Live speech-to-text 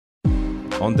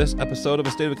On this episode of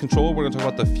A State of Control, we're going to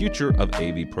talk about the future of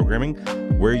AV programming,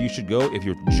 where you should go if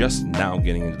you're just now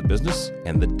getting into the business,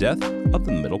 and the death of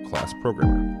the middle-class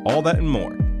programmer. All that and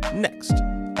more, next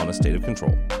on A State of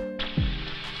Control.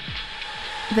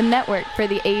 The network for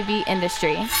the AV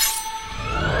industry.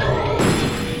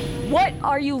 What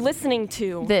are you listening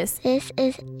to? This is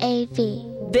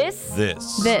AV. This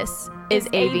is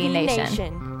AV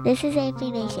Nation. This is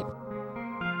AV Nation.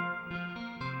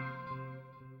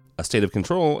 A State of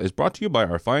Control is brought to you by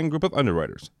our fine group of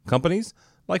underwriters, companies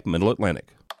like Middle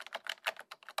Atlantic.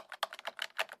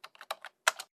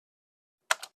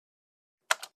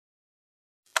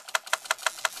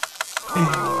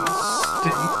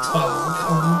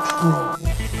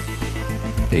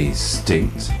 A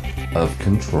State of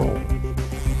Control.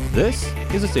 This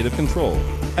is A State of Control,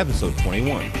 episode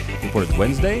 21, recorded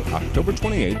Wednesday, October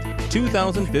 28th,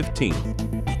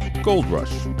 2015. Gold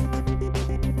Rush.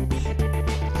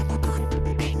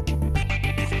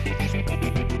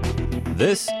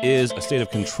 This is A State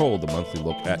of Control, the monthly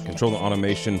look at control and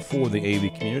automation for the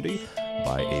AV community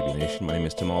by AV Nation. My name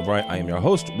is Tim Albright. I am your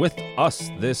host. With us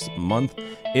this month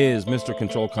is Mr.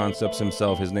 Control Concepts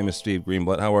himself. His name is Steve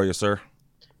Greenblatt. How are you, sir?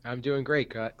 I'm doing great.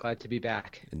 Glad to be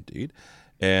back. Indeed.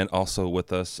 And also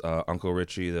with us, Uncle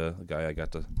Richie, the guy I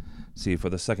got to see for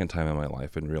the second time in my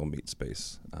life in real meat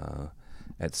space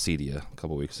at CEDIA a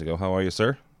couple weeks ago. How are you,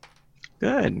 sir?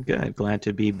 Good. Glad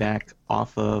to be back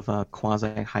off of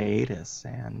quasi-hiatus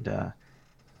and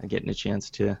getting a chance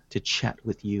to chat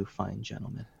with you fine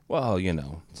gentlemen. Well, you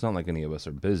know, it's not like any of us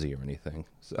are busy or anything.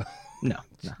 So No.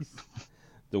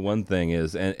 The one thing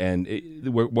is,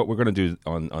 what we're going to do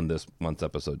on this month's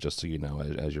episode, just so you know,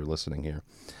 as you're listening here,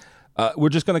 we're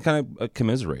just going to kind of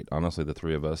commiserate. Honestly, the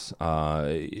three of us,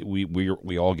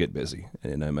 we all get busy,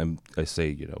 and I say,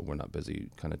 you know, we're not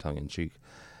busy, kind of tongue in cheek.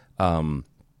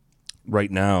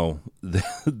 Right now,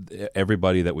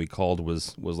 everybody that we called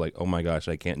was like, "Oh my gosh,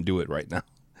 I can't do it right now.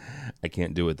 I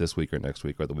can't do it this week or next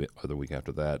week or the week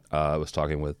after that." I was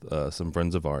talking with some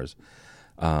friends of ours.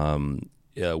 One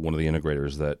of the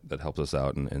integrators that helps us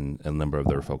out, and a number of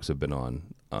their folks have been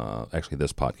on actually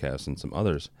this podcast and some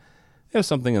others. They have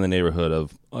something in the neighborhood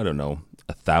of, I don't know,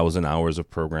 1,000 hours of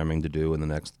programming to do in the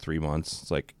next 3 months.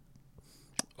 It's like,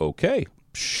 okay,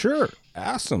 sure,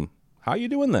 awesome. How you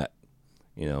doing that?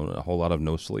 You know, a whole lot of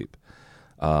no sleep.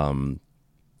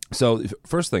 So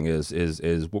first thing is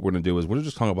what we're going to do is we're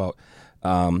just talking about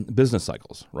business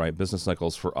cycles, right? Business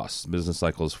cycles for us, business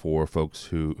cycles for folks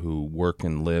who work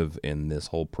and live in this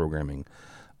whole programming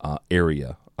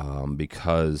area,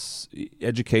 because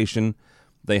education,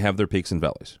 they have their peaks and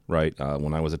valleys, right?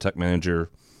 When I was a tech manager,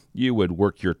 you would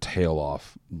work your tail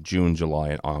off June, July,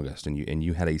 and August, and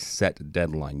you had a set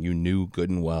deadline. You knew good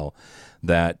and well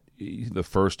that the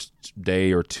first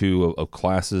day or two of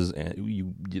classes,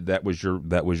 and that was your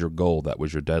goal, that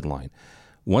was your deadline.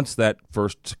 Once that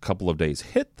first couple of days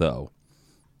hit, though,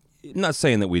 not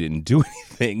saying that we didn't do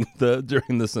anything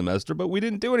during the semester, but we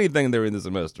didn't do anything during the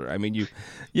semester. I mean, you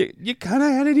kind of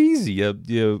had it easy. I'm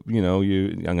going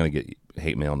to get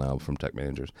hate mail now from tech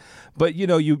managers, but you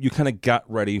kind of got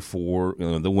ready for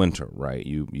the winter, right?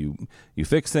 You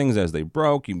fix things as they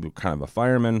broke. You were kind of a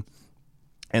fireman.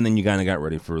 And then you kind of got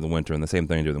ready for the winter, and the same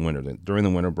thing during the winter. During the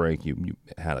winter break, you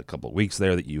had a couple of weeks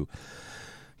there that you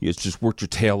just worked your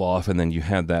tail off, and then you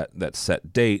had that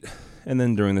set date. And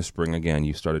then during the spring, again,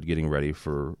 you started getting ready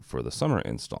for the summer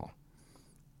install.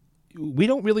 We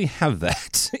don't really have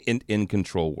that in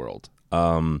Control World.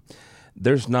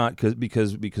 There's not,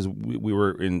 because we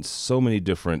were in so many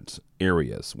different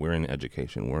areas. We're in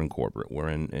education, we're in corporate, we're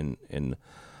in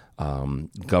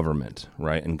government,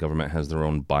 right? And government has their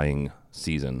own buying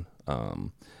season.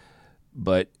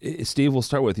 But Steve, we'll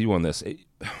start with you on this.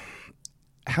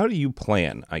 How do you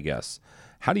plan, I guess?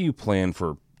 How do you plan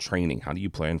for training? How do you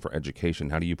plan for education?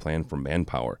 How do you plan for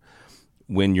manpower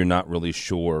when you're not really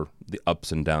sure the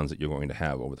ups and downs that you're going to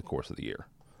have over the course of the year?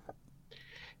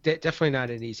 Definitely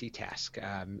not an easy task.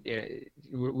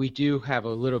 We do have a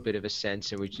little bit of a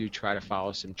sense, and we do try to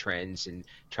follow some trends and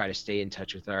try to stay in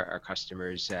touch with our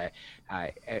customers.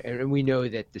 And we know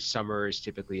that the summer is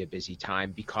typically a busy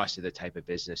time because of the type of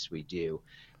business we do.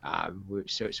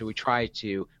 So we try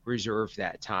to reserve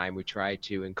that time. We try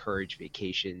to encourage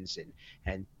vacations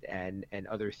and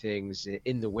other things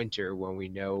in the winter when we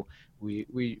know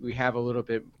we have a little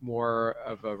bit more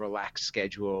of a relaxed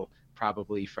schedule,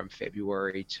 probably from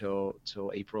February till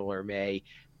April or May,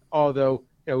 although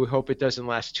we hope it doesn't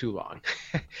last too long.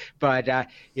 But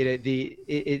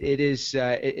it's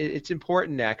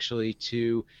important actually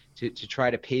to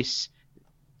try to pace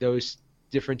those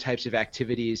different types of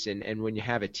activities, and when you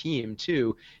have a team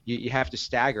too, you have to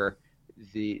stagger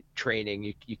the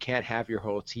training. You can't have your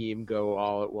whole team go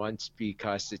all at once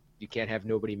because you can't have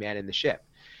nobody manning the ship.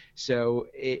 So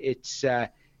it's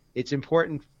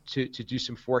important to do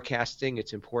some forecasting.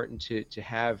 It's important to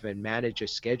have and manage a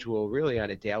schedule really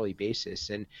on a daily basis,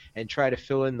 and try to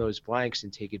fill in those blanks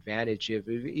and take advantage of,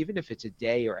 even if it's a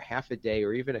day or a half a day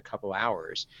or even a couple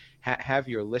hours, have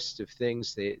your list of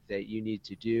things that you need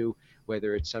to do,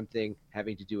 whether it's something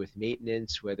having to do with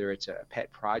maintenance, whether it's a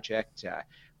pet project,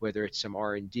 whether it's some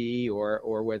R&D,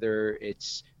 or whether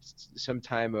it's some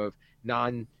time of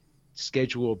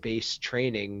non-schedule-based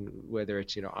training, whether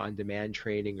it's on-demand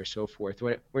training or so forth.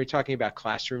 When we're talking about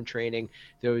classroom training,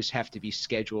 those have to be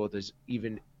scheduled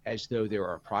even as though they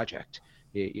were a project.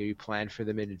 You plan for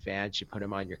them in advance, you put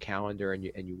them on your calendar, and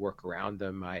you work around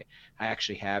them. I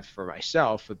actually have for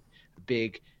myself a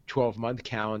big 12-month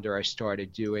calendar I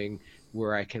started doing,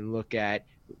 where I can look at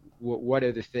what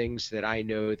are the things that I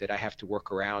know that I have to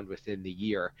work around within the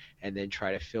year, and then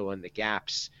try to fill in the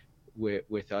gaps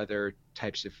with other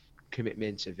types of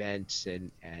commitments, events,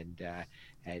 and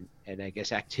I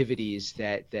guess activities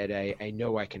that I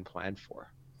know I can plan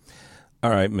for. All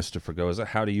right, Mr. Fregosa,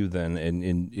 how do you then,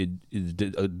 in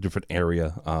a different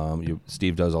area,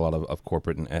 Steve does a lot of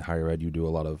corporate and higher ed, you do a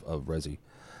lot of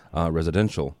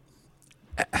residential.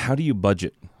 How do you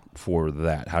budget for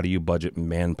that? How do you budget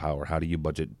manpower? How do you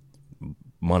budget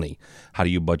money? How do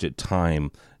you budget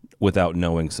time without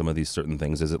knowing some of these certain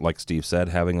things? Is it like Steve said,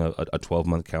 having a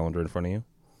 12-month calendar in front of you?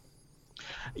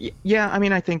 Yeah, I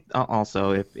mean, I think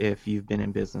also if you've been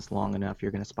in business long enough,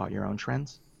 you're going to spot your own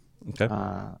trends. Okay.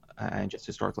 And just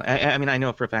historically, I mean, I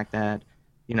know for a fact that,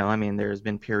 there's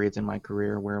been periods in my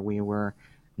career where we were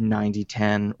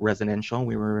 90-10 residential.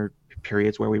 We were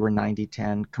periods where we were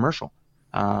 90-10 commercial.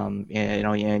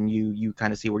 And you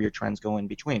kind of see where your trends go in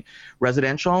between.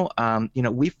 Residential,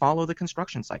 we follow the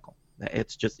construction cycle.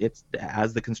 It's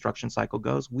as the construction cycle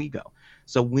goes, we go.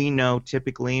 So we know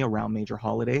typically around major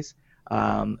holidays,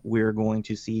 we're going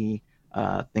to see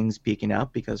things peaking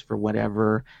up because for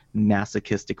whatever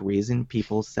masochistic reason,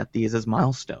 people set these as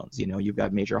milestones. You've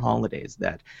got major holidays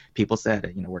that people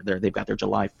said, where they've got their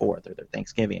July 4th or their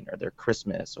Thanksgiving or their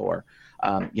Christmas or,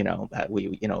 or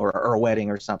a wedding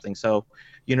or something. So,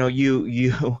 you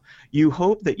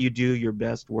hope that you do your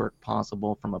best work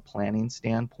possible from a planning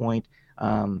standpoint.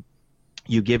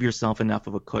 You give yourself enough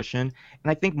of a cushion.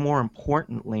 And I think more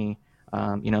importantly,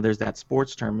 there's that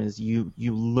sports term is you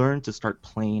learn to start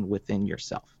playing within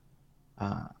yourself.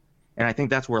 And I think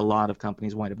that's where a lot of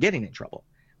companies wind up getting in trouble,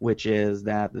 which is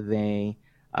that they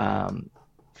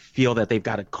feel that they've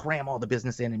got to cram all the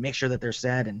business in and make sure that they're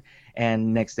set.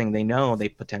 And next thing they know, they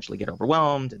potentially get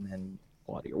overwhelmed and then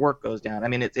quality of your work goes down. I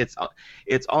mean, it's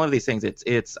all of these things.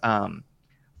 It's from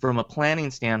a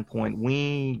planning standpoint,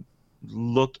 we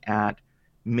look at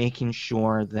making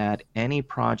sure that any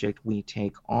project we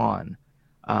take on,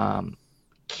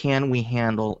 can we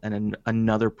handle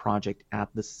another project at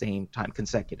the same time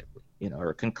consecutively,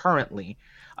 or concurrently,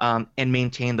 and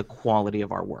maintain the quality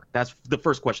of our work? That's the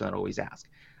first question that I always ask,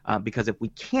 because if we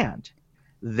can't,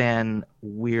 then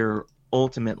we're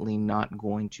ultimately not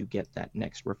going to get that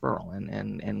next referral,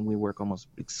 and we work almost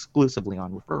exclusively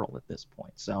on referral at this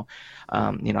point. So,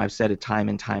 I've said it time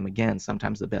and time again,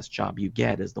 sometimes the best job you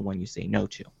get is the one you say no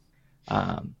to.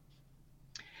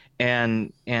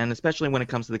 And especially when it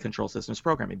comes to the control systems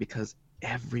programming, because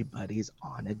everybody's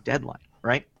on a deadline,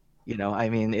 right? You've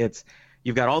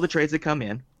got all the trades that come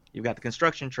in, you've got the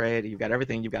construction trade, you've got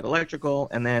everything, you've got electrical,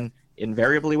 and then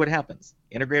invariably what happens?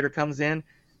 Integrator comes in,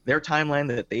 their timeline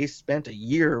that they spent a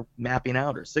year mapping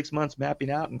out or 6 months mapping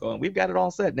out and going, we've got it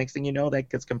all set. Next thing you know, that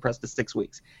gets compressed to 6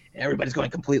 weeks. Everybody's going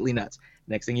completely nuts.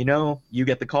 Next thing you know, you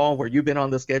get the call where you've been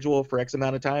on the schedule for X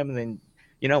amount of time, and then,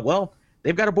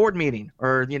 they've got a board meeting,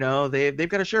 or they've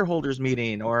got a shareholders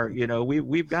meeting, or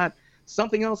we've got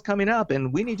something else coming up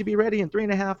and we need to be ready in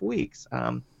 3.5 weeks.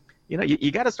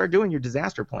 You got to start doing your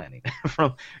disaster planning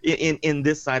from in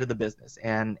this side of the business,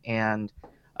 and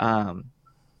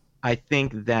I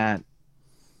think that,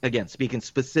 again, speaking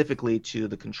specifically to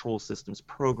the control systems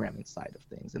programming side of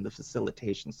things and the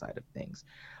facilitation side of things,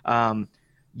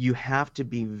 you have to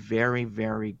be very,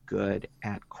 very good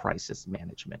at crisis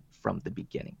management from the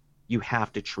beginning. You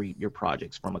have to treat your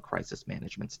projects from a crisis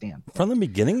management standpoint. From the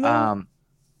beginning, though?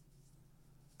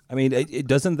 I mean, it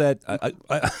doesn't that...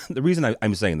 the reason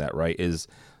I'm saying that, right, is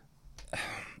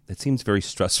it seems very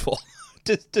stressful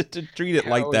to treat it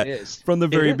like that from the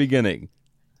very beginning.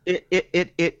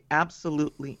 It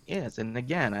absolutely is. And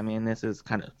again, I mean, this is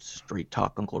kind of straight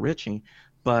talk, Uncle Richie,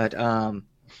 but,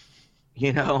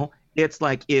 it's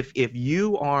like if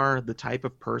you are the type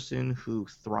of person who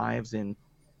thrives in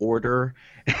order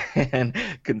and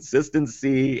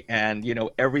consistency and,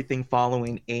 everything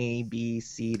following A, B,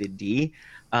 C to D,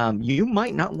 you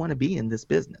might not want to be in this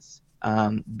business.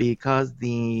 Because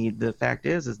the fact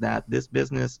is that this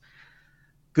business,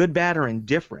 good, bad, or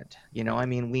indifferent,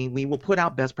 we will put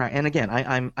out best practice. And again,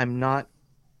 I'm not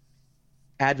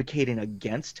advocating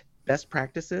against best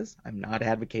practices. I'm not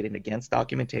advocating against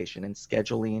documentation and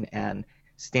scheduling and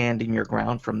standing your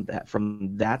ground from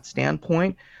that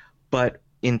standpoint. But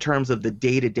in terms of the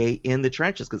day-to-day in the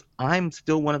trenches, because I'm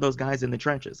still one of those guys in the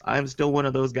trenches. I'm still one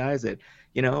of those guys that,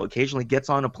 occasionally gets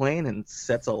on a plane and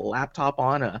sets a laptop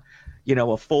on a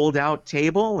fold-out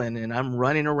table, and I'm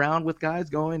running around with guys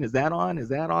going, is that on? Is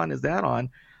that on? Is that on?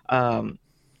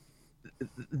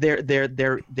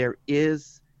 There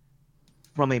is,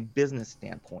 from a business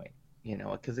standpoint,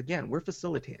 because again, we're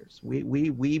facilitators.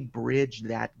 We bridge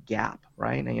that gap,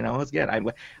 right? And it's good.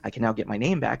 I can now get my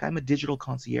name back. I'm a digital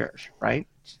concierge, right?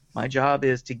 My job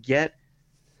is to get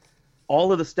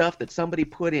all of the stuff that somebody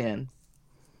put in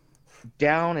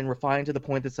down and refined to the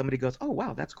point that somebody goes, oh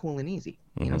wow, that's cool and easy.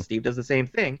 Mm-hmm. Steve does the same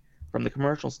thing from the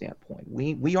commercial standpoint.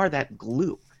 We are that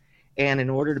glue. And in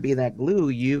order to be that glue,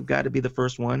 you've got to be the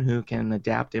first one who can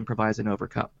adapt, improvise, and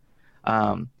overcome.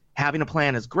 Having a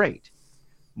plan is great.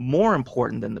 More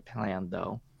important than the plan,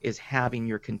 though, is having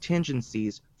your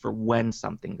contingencies for when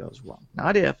something goes wrong.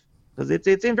 Not if, because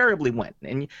it's invariably when.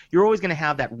 And you're always going to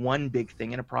have that one big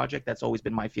thing in a project. That's always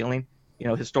been my feeling.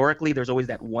 Historically, there's always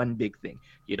that one big thing.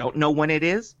 You don't know when it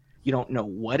is. You don't know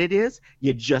what it is.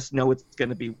 You just know it's going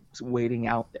to be waiting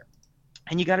out there.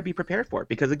 And you got to be prepared for it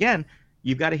because, again,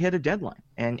 you've got to hit a deadline.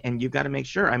 And you've got to make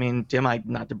sure. I mean, Tim,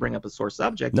 not to bring up a sore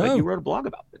subject, but you wrote a blog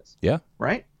about this. Yeah.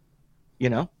 Right?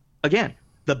 Again,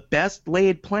 the best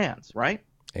laid plans, right?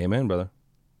 Amen, brother.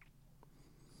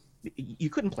 You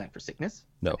couldn't plan for sickness.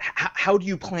 No. How do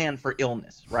you plan for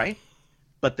illness, right?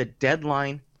 But the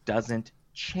deadline doesn't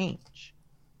change.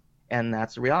 And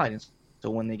that's the reality. So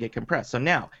when they get compressed. So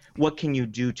now, what can you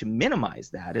do to minimize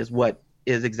that is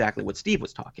exactly what Steve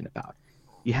was talking about.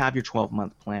 You have your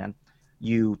 12-month plan.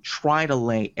 You try to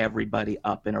lay everybody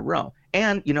up in a row.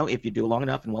 And, if you do it long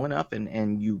enough and well enough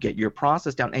and you get your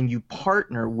process down and you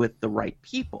partner with the right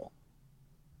people,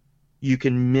 you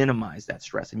can minimize that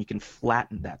stress and you can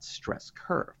flatten that stress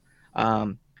curve.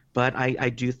 But I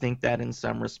do think that in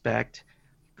some respect,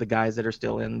 the guys that are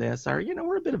still in this are,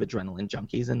 we're a bit of adrenaline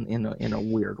junkies in a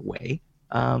weird way.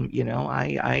 I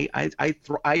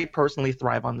personally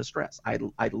thrive on the stress.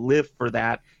 I live for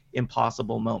that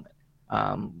impossible moment.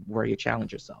 Where you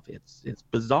challenge yourself. It's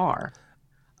bizarre,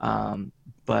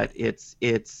 but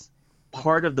it's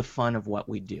part of the fun of what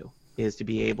we do is to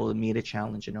be able to meet a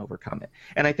challenge and overcome it.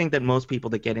 And I think that most people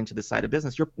that get into this side of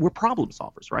business, we're problem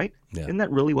solvers, right? Yeah. Isn't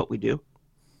that really what we do?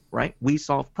 Right? We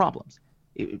solve problems,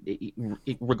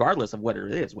 regardless of what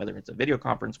it is, whether it's a video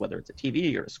conference, whether it's a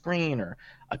TV or a screen or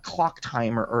a clock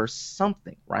timer or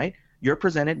something, right? You're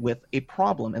presented with a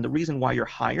problem, and the reason why you're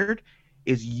hired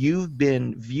is you've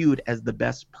been viewed as the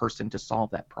best person to solve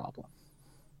that problem.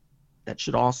 That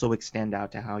should also extend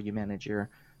out to how you manage your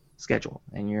schedule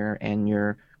and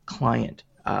your client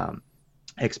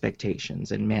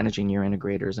expectations and managing your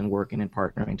integrators and working and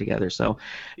partnering together. So,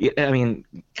 I mean,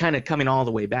 kind of coming all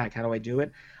the way back, how do I do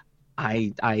it?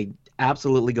 I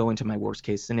absolutely go into my worst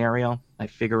case scenario. I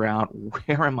figure out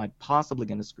where am I possibly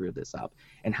going to screw this up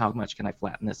and how much can I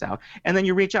flatten this out. And then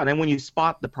you reach out. And when you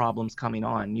spot the problems coming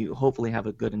on, you hopefully have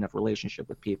a good enough relationship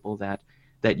with people that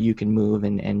you can move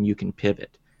and you can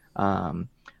pivot.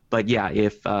 But yeah,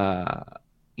 if,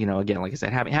 again, like I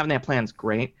said, having that plan is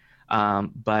great.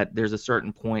 But there's a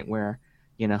certain point where,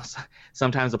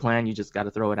 sometimes the plan, you just got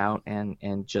to throw it out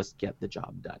and just get the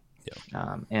job done.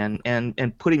 Yeah.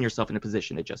 And putting yourself in a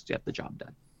position to just get the job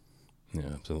done. Yeah,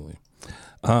 absolutely.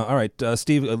 All right,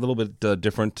 Steve, a little bit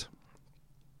different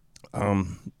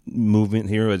movement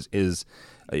here is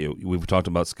we've talked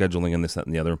about scheduling and this, that,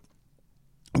 and the other.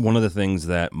 One of the things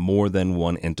that more than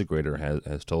one integrator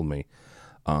has told me,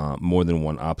 more than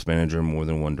one ops manager, more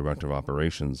than one director of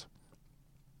operations,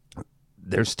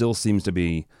 there still seems to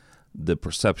be the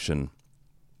perception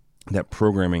that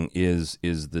programming is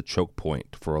the choke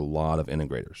point for a lot of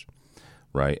integrators,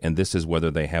 right? And this is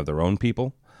whether they have their own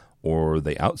people or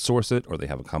they outsource it or they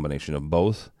have a combination of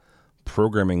both.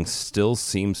 Programming still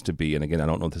seems to be, and again, I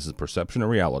don't know if this is perception or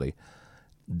reality,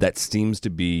 that seems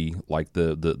to be like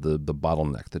the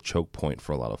bottleneck, the choke point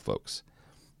for a lot of folks.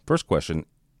 First question,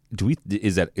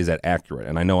 is that accurate?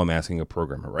 And I know I'm asking a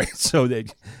programmer, right? So they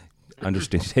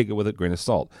understand, take it with a grain of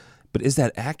salt. But is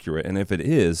that accurate? And if it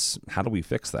is, how do we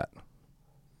fix that?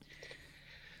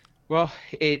 Well,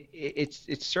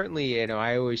 it's certainly,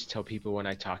 I always tell people when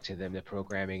I talk to them that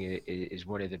programming is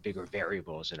one of the bigger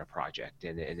variables in a project,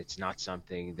 and it's not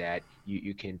something that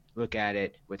you can look at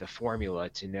it with a formula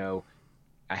to know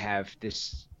I have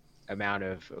this amount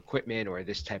of equipment or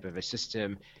this type of a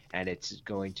system, and it's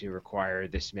going to require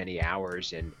this many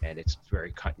hours, and it's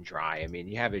very cut and dry. I mean,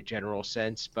 you have a general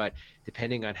sense, but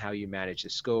depending on how you manage the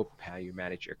scope, how you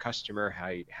manage your customer,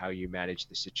 how you manage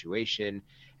the situation,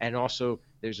 and also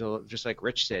just like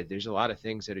Rich said, there's a lot of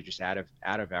things that are just out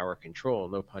of our control,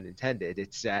 no pun intended.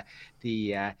 It's the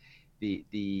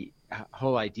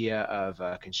whole idea of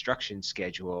a construction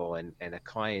schedule and a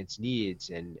client's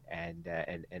needs and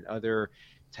other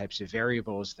types of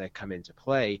variables that come into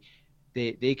play.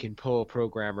 They can pull a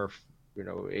programmer,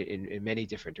 in many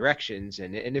different directions.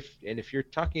 And if you're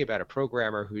talking about a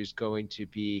programmer who's going to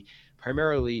be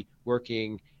primarily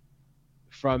working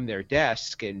from their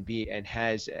desk and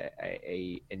has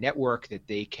a network that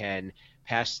they can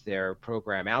pass their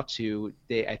program out to,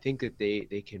 I think that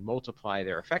they can multiply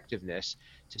their effectiveness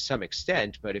to some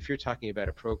extent. But if you're talking about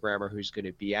a programmer who's going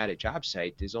to be at a job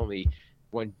site, there's only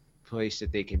one place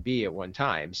that they can be at one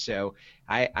time. So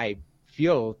I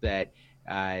feel that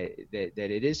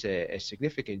it is a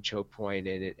significant choke point,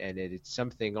 and it's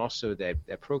something also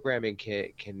that programming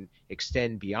can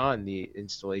extend beyond the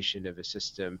installation of a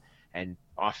system, and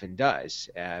often does,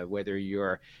 whether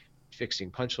you're fixing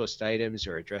punch list items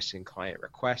or addressing client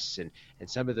requests, and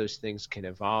some of those things can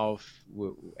evolve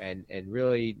and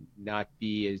really not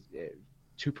be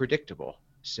too predictable.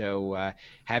 So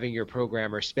having your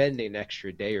programmer spend an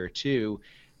extra day or two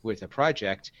with a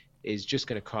project is just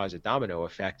going to cause a domino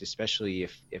effect, especially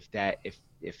if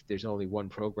there's only one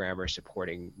programmer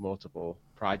supporting multiple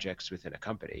projects within a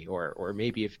company, or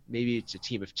maybe it's a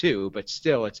team of two, but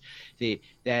still it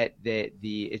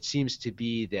seems to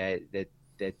be that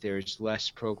there's less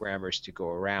programmers to go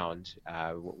around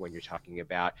when you're talking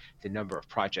about the number of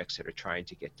projects that are trying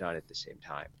to get done at the same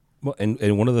time. Well,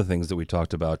 and one of the things that we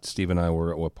talked about, Steve and I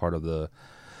were part of the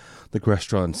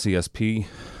Crestron CSP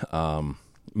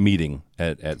meeting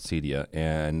at CEDIA,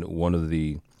 and one of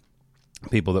the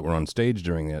people that were on stage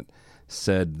during it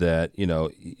said that,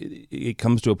 it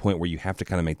comes to a point where you have to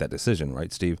kind of make that decision,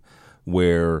 right, Steve?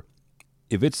 Where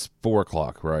if it's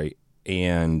 4:00, right,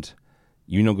 and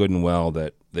you know good and well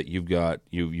that you've got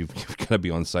to be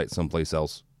on site someplace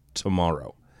else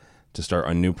tomorrow to start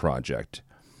a new project,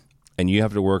 and you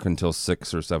have to work until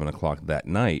 6 or 7 o'clock that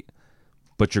night,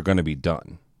 but you're going to be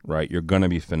done, right? You're going to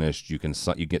be finished. You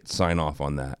get sign off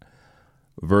on that,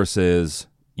 versus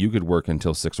you could work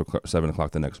until 6 or 7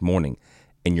 o'clock the next morning,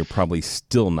 and you're probably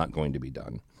still not going to be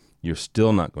done. You're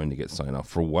still not going to get sign off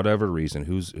for whatever reason.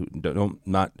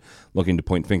 Not looking to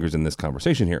point fingers in this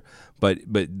conversation here, but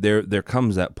there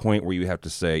comes that point where you have to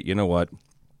say, you know what,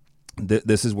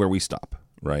 this is where we stop,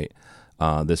 right?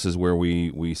 This is where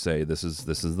we say this is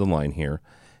the line here,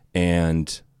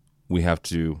 and we have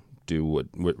to do what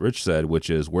Rich said,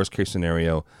 which is worst case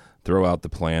scenario, throw out the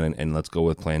plan and let's go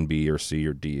with plan B or C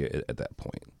or D at that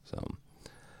point. So,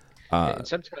 and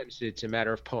sometimes it's a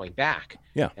matter of pulling back.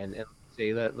 Yeah. And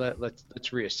say let's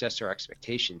reassess our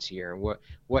expectations here, and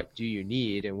what do you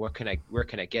need, and where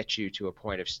can I get you to a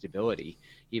point of stability?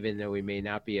 Even though we may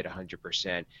not be at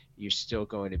 100%, you're still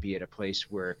going to be at a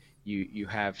place where you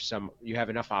have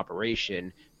enough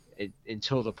operation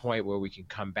until the point where we can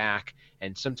come back.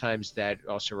 And sometimes that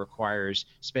also requires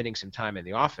spending some time in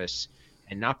the office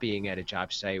and not being at a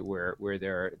job site where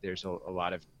there's a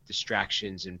lot of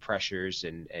distractions and pressures,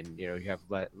 and you have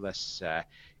less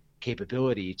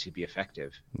capability to be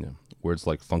effective. Yeah, words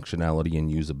like functionality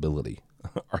and usability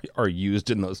are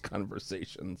used in those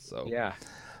conversations. So yeah.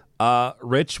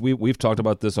 Rich, we've talked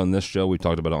about this on this show. We've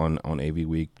talked about it on AV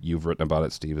Week. You've written about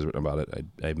it. Steve has written about it.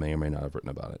 I may or may not have written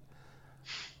about it.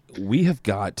 We have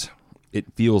got,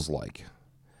 it feels like,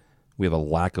 we have a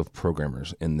lack of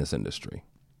programmers in this industry.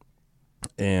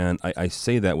 And I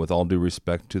say that with all due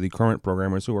respect to the current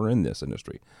programmers who are in this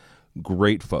industry.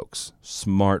 Great folks,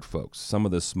 smart folks, some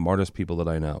of the smartest people that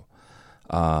I know.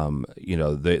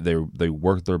 They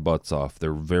work their butts off.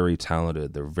 They're very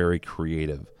talented. They're very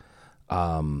creative.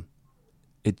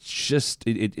 It's just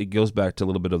it goes back to a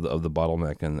little bit of the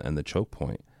bottleneck and the choke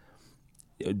point.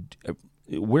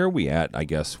 Where are we at, I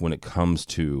guess, when it comes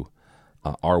to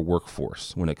our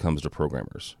workforce, when it comes to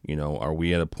programmers? Are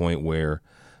we at a point where,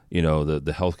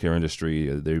 the healthcare industry,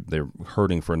 they're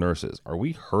hurting for nurses? Are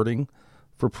we hurting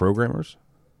for programmers?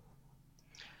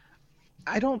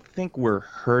 I don't think we're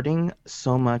hurting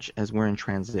so much as we're in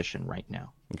transition right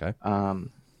now. Okay.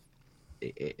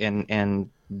 And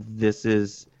this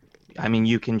is,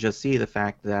 you can just see the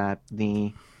fact that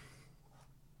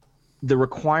the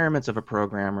requirements of a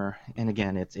programmer, and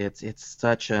again, it's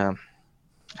such a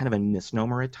kind of a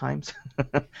misnomer at times,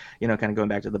 kind of going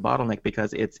back to the bottleneck,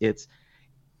 because it's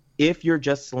if you're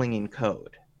just slinging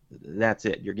code, that's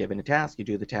it. You're given a task, you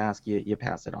do the task, you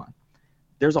pass it on.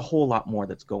 There's a whole lot more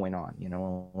that's going on.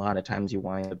 A lot of times you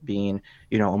wind up being,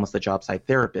 almost a job site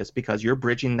therapist, because you're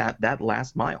bridging that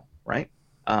last mile, right?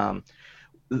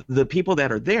 The people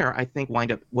that are there, I think,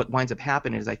 what winds up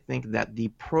happening is, I think that the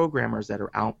programmers that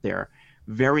are out there,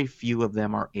 very few of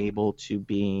them are able to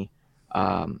be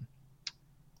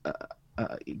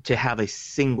to have a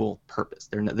single purpose.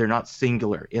 They're not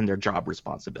singular in their job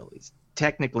responsibilities.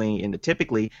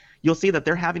 Typically, you'll see that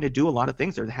they're having to do a lot of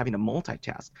things. They're having to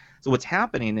multitask. So what's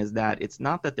happening is that it's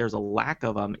not that there's a lack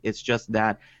of them. It's just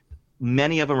that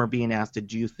many of them are being asked to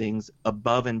do things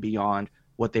above and beyond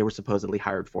what they were supposedly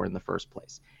hired for in the first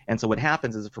place. And so what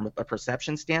happens is, from a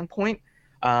perception standpoint,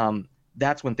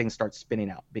 that's when things start spinning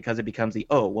out, because it becomes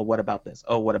what about this?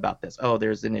 Oh, what about this? Oh,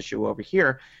 there's an issue over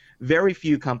here. Very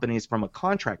few companies, from a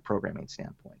contract programming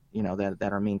standpoint, that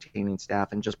are maintaining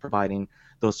staff and just providing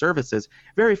those services,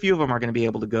 very few of them are going to be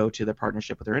able to go to their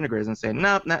partnership with their integrators and say,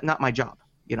 no, not my job.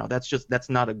 That's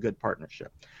not a good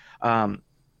partnership.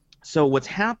 So what's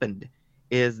happened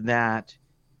is that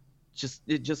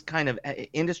just kind of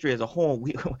industry as a whole,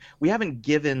 we haven't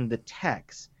given the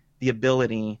techs the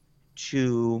ability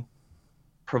to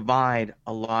provide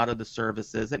a lot of the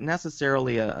services that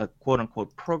necessarily a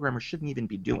quote-unquote programmer shouldn't even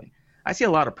be doing. I see a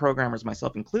lot of programmers,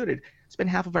 myself included, spend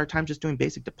half of our time just doing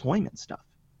basic deployment stuff,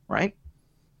 right?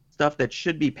 Stuff that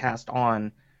should be passed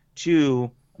on to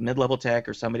a mid-level tech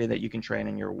or somebody that you can train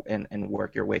and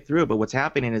work your way through. But what's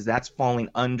happening is that's falling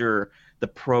under the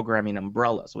programming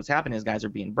umbrella. So what's happening is guys are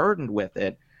being burdened with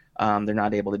it. They're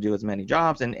not able to do as many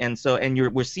jobs,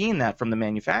 we're seeing that from the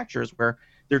manufacturers, where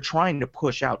they're trying to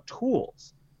push out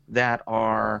tools that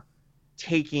are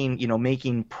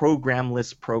making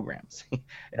programless programs,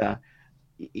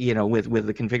 with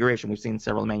the configuration. We've seen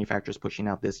several manufacturers pushing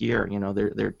out this year,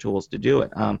 their tools to do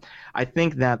it. I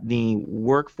think that the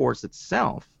workforce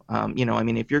itself,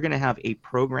 if you're going to have a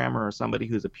programmer or somebody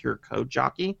who's a pure code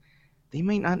jockey, they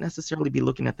may not necessarily be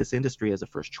looking at this industry as a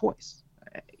first choice.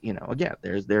 Again,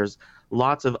 there's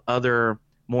lots of other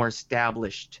more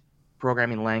established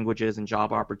programming languages and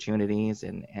job opportunities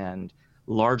and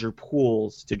larger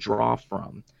pools to draw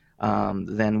from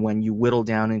than when you whittle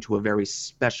down into a very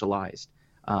specialized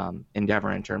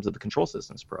endeavor in terms of the control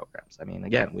systems programs.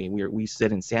 Again, we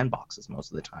sit in sandboxes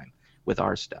most of the time with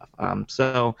our stuff.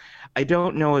 So I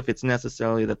don't know if it's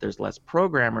necessarily that there's less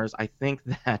programmers. I think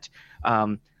that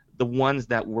the ones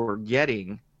that we're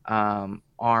getting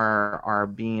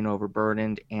are being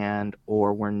overburdened,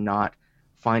 or we're not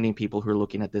finding people who are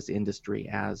looking at this industry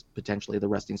as potentially the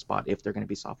resting spot if they're going to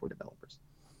be software developers.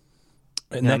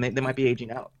 And they might be aging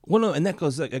out. Well, no, and that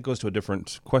goes to a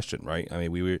different question, right?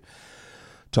 We were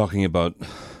talking about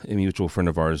a mutual friend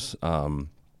of ours,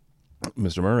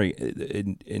 Mr. Murray,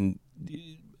 and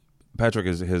Patrick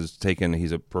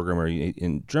he's a programmer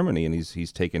in Germany, and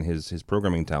he's taken his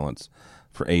programming talents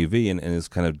for AV and is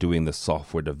kind of doing the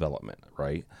software development,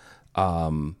 right?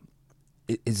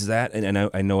 Is that, and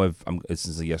I know this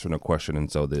is a yes or no question, and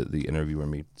so the interviewer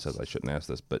me says I shouldn't ask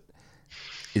this, but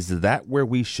is that where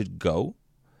we should go?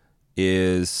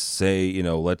 Is say,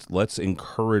 let's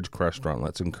encourage Crestron,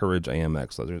 let's encourage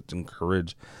AMX, let's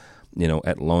encourage,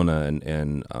 Atlona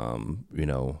and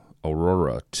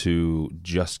Aurora to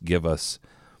just give us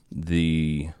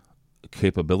the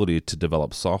capability to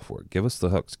develop software. Give us the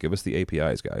hooks, give us the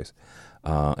APIs, guys,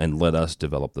 and let us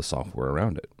develop the software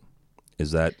around it.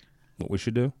 Is that what we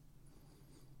should do?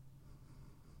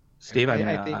 Steve, I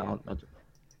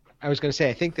was going to say,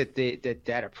 I think that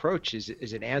that approach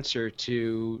is an answer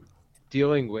to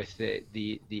dealing with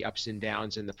the ups and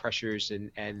downs and the pressures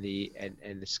and the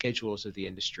schedules of the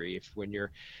industry. When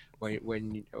I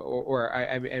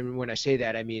say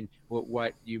that, I mean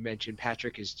what you mentioned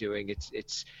Patrick is doing.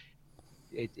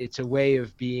 It's a way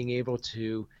of being able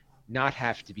to not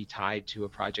have to be tied to a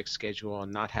project schedule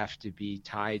and not have to be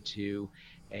tied to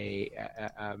a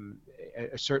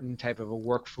certain type of a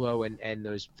workflow and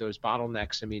those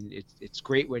bottlenecks. It's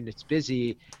great when it's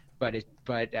busy, but you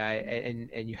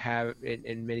have,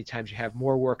 and many times you have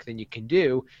more work than you can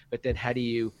do. But then how do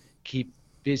you keep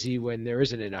busy when there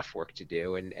isn't enough work to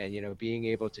do? And being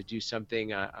able to do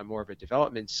something on more of a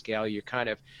development scale, you're kind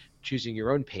of choosing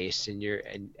your own pace, and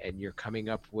you're coming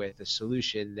up with a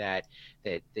solution that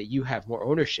you have more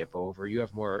ownership over. You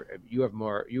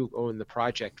own the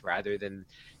project rather than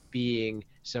being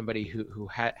somebody who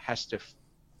has to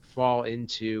fall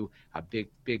into a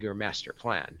bigger master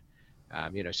plan.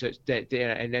 So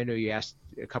and I know you asked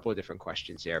a couple of different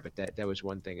questions there, but that was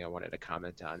one thing I wanted to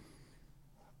comment on.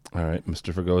 All right,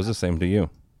 Mr. Fregosa, same to you.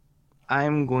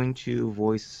 I'm going to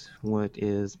voice what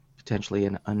is potentially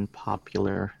an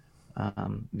unpopular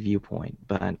viewpoint,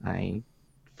 but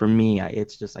for me,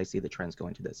 it's just I see the trends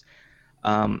going to this.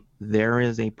 There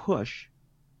is a push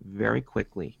very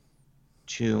quickly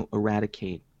to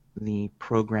eradicate the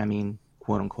programming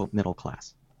quote unquote middle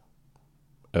class.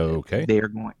 Okay. They are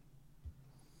going.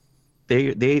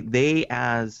 They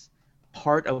as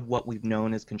part of what we've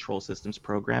known as control systems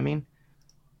programming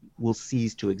will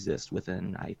cease to exist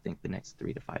within, I think, the next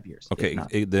 3 to 5 years.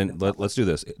 Okay, then let's do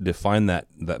this. Define that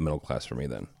middle class for me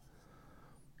then.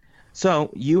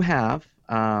 So you have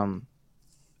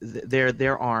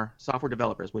there are software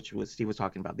developers, which Steve was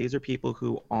talking about. These are people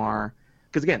who are,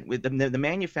 because again, with the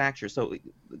manufacturer. So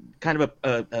kind of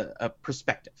a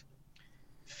perspective.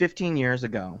 15 years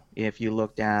ago, if you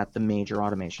looked at the major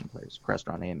automation players,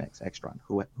 Crestron, AMX, Extron,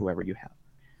 whoever you have,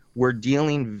 we're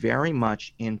dealing very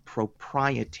much in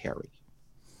proprietary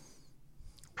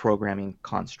programming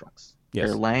constructs. Yes.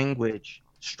 Their language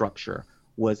structure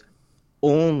was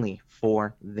only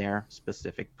for their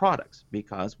specific products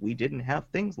because we didn't have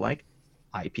things like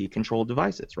IP controlled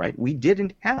devices, right? We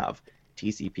didn't have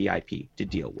TCP/IP to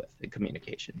deal with in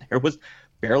communication. There was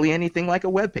barely anything like a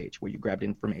web page where you grabbed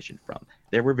information from.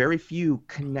 There were very few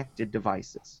connected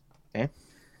devices, okay?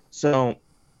 So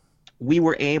we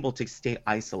were able to stay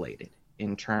isolated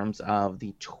in terms of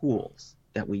the tools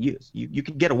that we use. You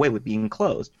could get away with being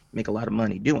closed, make a lot of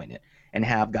money doing it, and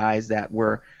have guys that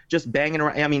were just banging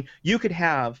around. I mean, you could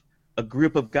have a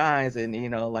group of guys, and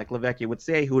like Lavecchia would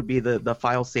say, who would be the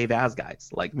file save as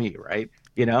guys, like me, right?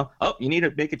 Oh, you need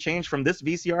to make a change from this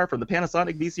VCR, from the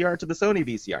Panasonic VCR to the Sony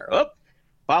VCR. Oh,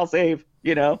 file save,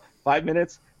 5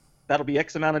 minutes. That'll be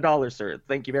X amount of dollars, sir.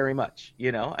 Thank you very much.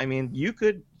 I mean,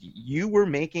 you were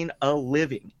making a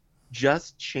living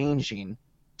just changing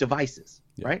devices,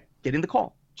 right? Getting the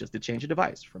call just to change a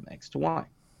device from X to Y.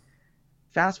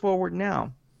 Fast forward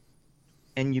now,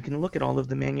 and you can look at all of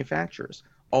the manufacturers.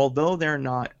 Although they're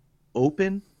not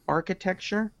open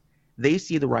architecture, they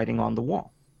see the writing on the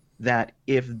wall that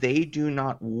if they do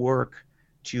not work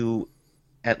to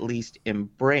at least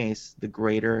embrace the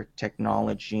greater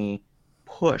technology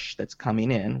push that's coming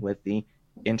in with the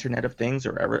Internet of Things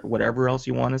or whatever else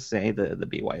you want to say, the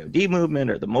BYOD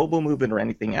movement or the mobile movement or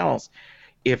anything else,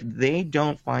 if they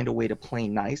don't find a way to play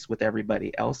nice with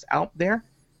everybody else out there,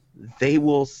 they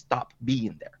will stop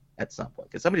being there at some point.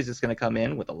 Because somebody's just going to come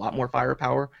in with a lot more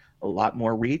firepower, a lot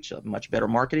more reach, a much better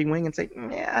marketing wing and say,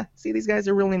 yeah, see, these guys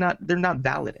are really they're not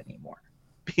valid anymore.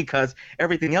 Because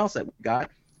everything else that we got,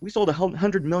 we sold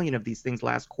 100 million of these things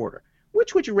last quarter.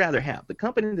 Which would you rather have? The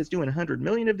company that's doing 100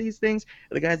 million of these things,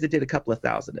 or the guys that did a couple of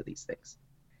thousand of these things?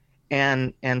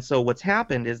 And so what's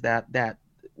happened is that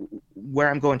where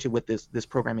I'm going to with this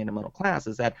programming in the middle class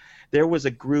is that there was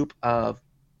a group of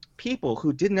people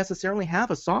who didn't necessarily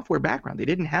have a software background. They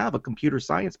didn't have a computer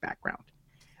science background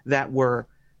that were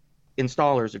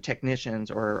installers or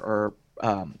technicians or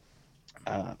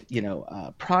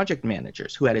project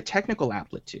managers who had a technical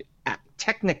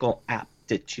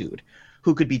aptitude,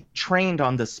 who could be trained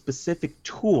on the specific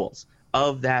tools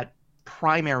of that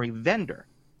primary vendor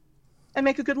and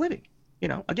make a good living.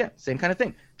 Again, same kind of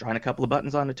thing. Drawing a couple of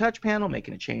buttons on the touch panel,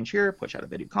 making a change here, push out a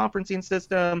video conferencing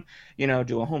system,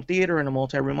 do a home theater and a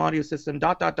multi-room audio system, ...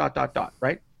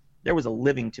 right? There was a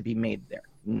living to be made there,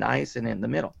 nice and in the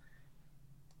middle.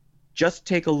 Just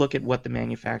take a look at what the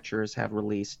manufacturers have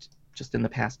released just in the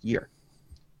past year.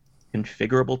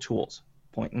 Configurable tools,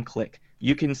 point and click.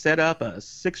 You can set up a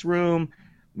 6-room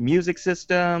music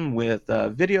system with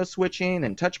video switching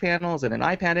and touch panels and an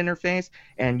iPad interface,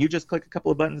 and you just click a couple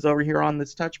of buttons over here on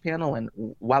this touch panel and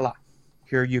voila,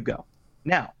 here you go.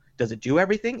 Now, does it do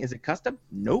everything? Is it custom?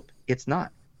 Nope, it's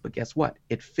not. But guess what?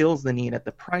 It fills the need at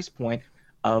the price point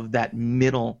of that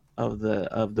middle of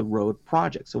the road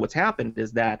project. So what's happened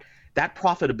is that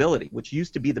profitability, which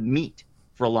used to be the meat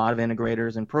for a lot of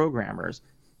integrators and programmers,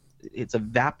 it's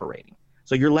evaporating.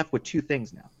 So you're left with two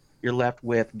things now. You're left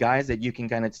with guys that you can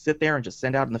kind of sit there and just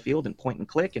send out in the field and point and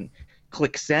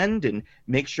click send and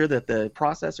make sure that the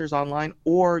processor's online,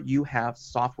 or you have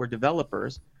software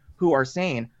developers who are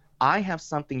saying, I have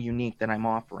something unique that I'm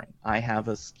offering. I have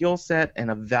a skill set and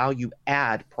a value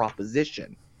add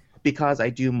proposition because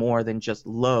I do more than just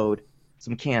load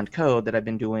some canned code that I've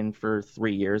been doing for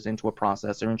 3 years into a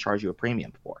processor and charge you a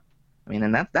premium for. I mean,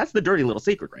 and that's the dirty little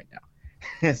secret right now.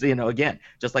 So, again,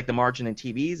 just like the margin in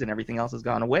TVs and everything else has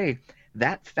gone away,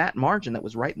 that fat margin that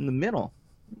was right in the middle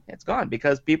it's gone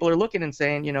because people are looking and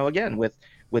saying, again, with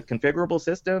configurable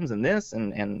systems and this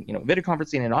and video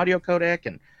conferencing and audio codec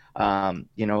and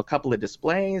a couple of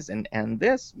displays and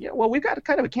this, well, we've got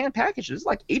kind of a canned package. This is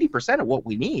like 80% of what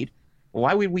we need.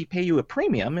 Why would we pay you a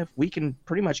premium if we can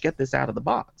pretty much get this out of the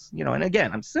box? And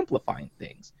again, I'm simplifying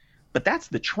things, but that's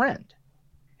the trend.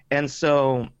 And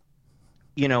so,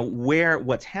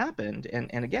 what's happened,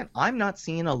 and again, I'm not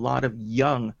seeing a lot of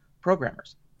young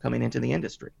programmers coming into the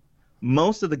industry.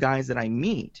 Most of the guys that I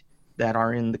meet that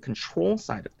are in the control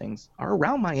side of things are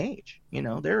around my age.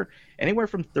 They're anywhere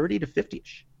from 30 to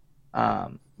 50-ish.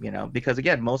 Because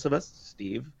again, most of us,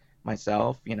 Steve,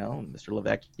 myself, Mr.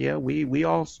 Lavecchia, we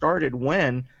all started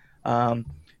when, when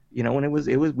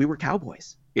we were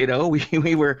cowboys.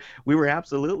 We were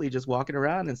absolutely just walking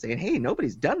around and saying, hey,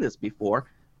 nobody's done this before.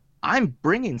 I'm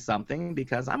bringing something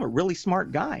because I'm a really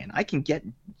smart guy and I can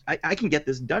get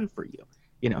this done for you.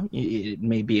 It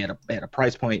may be at a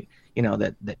price point,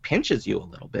 that pinches you a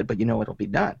little bit, but it'll be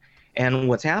done. And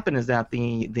what's happened is that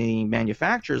the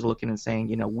manufacturer's looking and saying,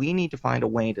 we need to find a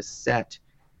way to set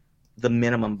the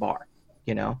minimum bar.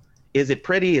 Is it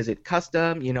pretty? Is it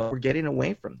custom? We're getting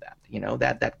away from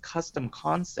that. That custom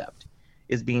concept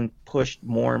is being pushed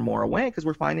more and more away because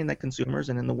we're finding that consumers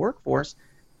and in the workforce,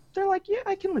 they're like, yeah,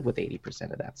 I can live with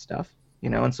 80% of that stuff.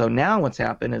 And so now what's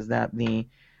happened is that the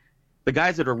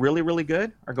guys that are really, really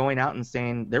good are going out and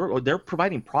saying they're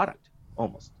providing product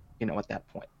almost, at that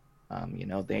point.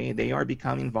 They are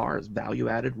becoming VARs,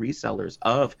 value-added resellers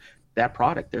of that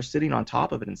product. They're sitting on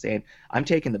top of it and saying, I'm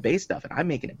taking the base stuff and I'm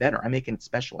making it better. I'm making it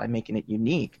special. I'm making it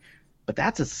unique. But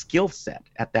that's a skill set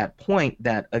at that point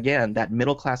that, again, that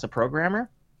middle class of programmer,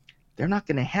 they're not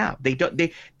going to have. They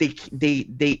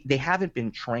haven't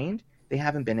been trained. They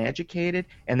haven't been educated,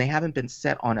 and they haven't been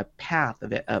set on a path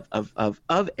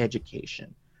of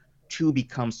education to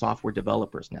become software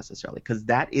developers necessarily, because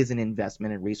that is an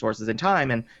investment in resources and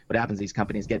time. And what happens, these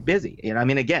companies get busy.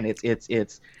 Again,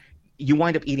 it's you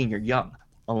wind up eating your young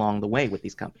along the way with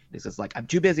these companies. It's like, I'm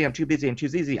too busy, I'm too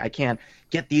busy. I can't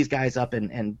get these guys up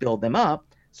and build them up.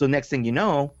 So next thing you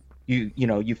know,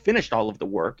 you finished all of the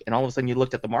work, and all of a sudden you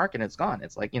looked at the market and it's gone.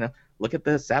 It's like, look at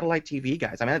the satellite TV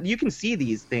guys. You can see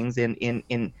these things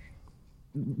in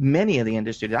many of the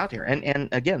industries out here. And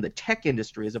again, the tech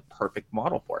industry is a perfect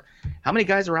model for it. How many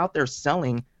guys are out there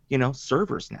selling,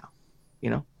 servers now?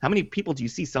 How many people do you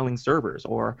see selling servers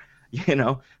or,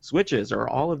 switches or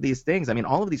all of these things?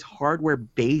 All of these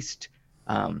hardware-based,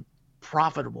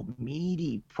 profitable,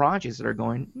 meaty projects that are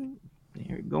going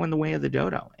the way of the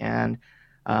dodo. And,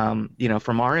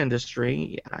 from our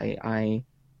industry, I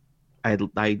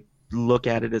look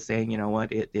at it as saying,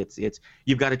 it's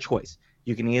you've got a choice.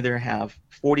 You can either have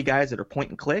 40 guys that are point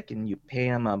and click and you pay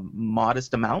them a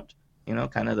modest amount,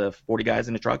 kind of the 40 guys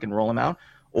in a truck and roll them out,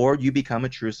 or you become a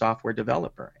true software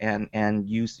developer. And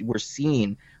we're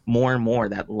seeing more and more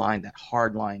that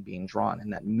hard line being drawn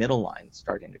and that middle line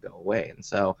starting to go away. And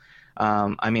so,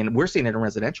 we're seeing it in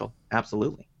residential,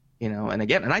 absolutely. And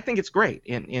again, and I think it's great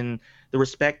in the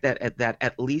respect that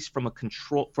at least from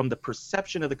the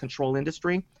perception of the control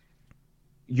industry,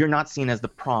 you're not seen as the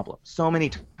problem. So many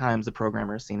times the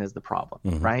programmer is seen as the problem,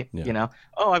 right? Yeah.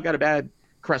 I've got a bad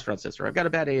Crestron system, or I've got a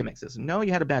bad AMX system. No,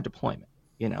 you had a bad deployment.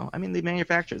 The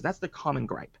manufacturers, that's the common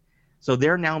gripe. So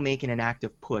they're now making an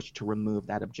active push to remove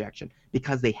that objection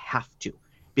because they have to,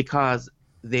 because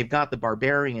they've got the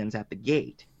barbarians at the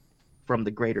gate from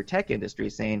the greater tech industry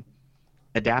saying,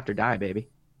 adapt or die, baby.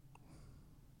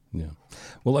 Yeah.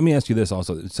 Well, let me ask you this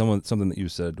also. Something that you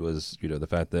said was, the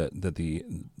fact that the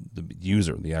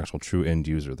user, the actual true end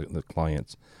user, the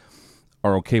clients,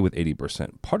 are okay with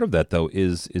 80%. Part of that, though,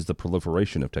 is the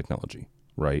proliferation of technology,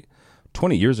 right?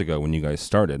 20 years ago when you guys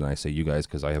started, and I say you guys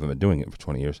because I haven't been doing it for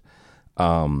 20 years,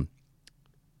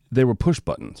 there were push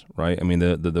buttons, right?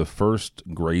 The first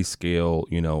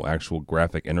grayscale, actual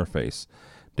graphic interface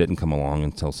didn't come along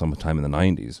until sometime in the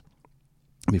 90s.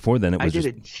 Before then, I did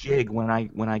a jig when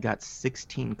I got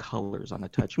 16 colors on the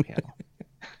touch panel.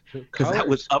 Because that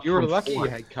was up. You were from lucky 4.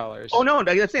 You had colors. Oh no,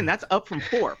 I'm saying that's up from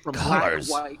 4, from colors.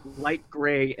 Black, white, light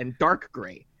gray, and dark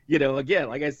gray. Again,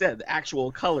 like I said, the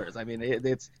actual colors.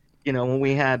 It's when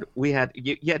we had you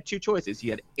had two choices.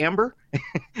 You had amber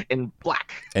and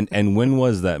black. And when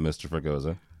was that, Mr.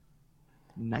 Fregosa?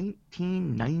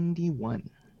 1991.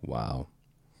 Wow.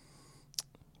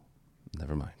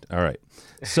 Never mind. All right.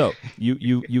 So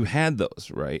you had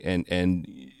those, right? And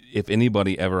if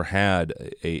anybody ever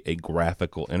had a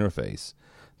graphical interface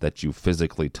that you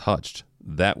physically touched,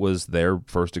 that was their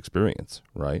first experience,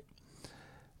 right?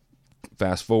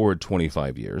 Fast forward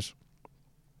 25 years,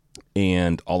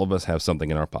 and all of us have something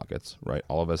in our pockets, right?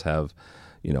 All of us have,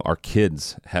 our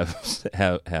kids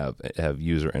have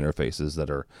user interfaces that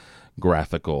are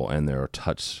graphical and they're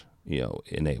touch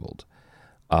enabled.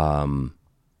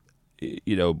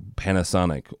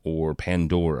 Panasonic or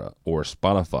Pandora or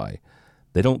Spotify,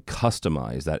 they don't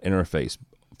customize that interface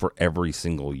for every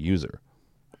single user.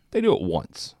 They do it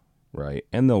once, right?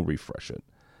 And they'll refresh it.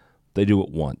 They do it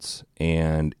once,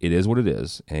 and it is what it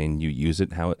is, and you use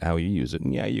it how you use it.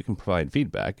 And yeah, you can provide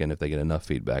feedback, and if they get enough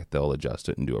feedback, they'll adjust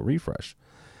it and do a refresh.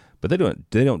 But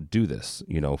they don't do this,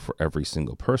 for every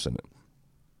single person.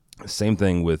 Same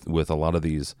thing with a lot of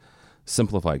these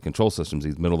simplified control systems,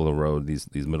 these middle of the road, these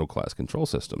middle class control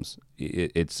systems.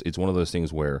 It's one of those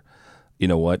things where,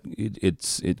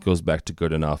 it goes back to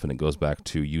good enough, and it goes back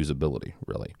to usability,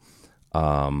 really.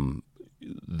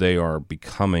 They are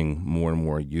becoming more and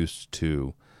more used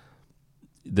to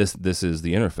this. This is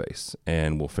the interface,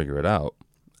 and we'll figure it out.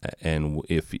 And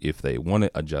if they want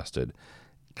it adjusted,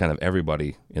 kind of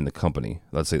everybody in the company,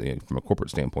 let's say from a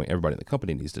corporate standpoint, everybody in the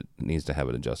company needs to have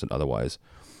it adjusted. Otherwise,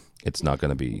 it's not going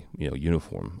to be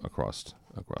uniform across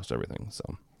everything.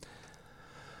 So,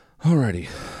 alrighty,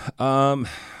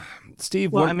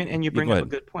 Steve. And you bring up a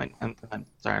good point. I'm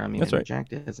sorry, I mean,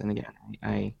 interject this, and again,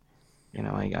 I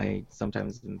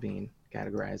sometimes am being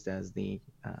categorized as the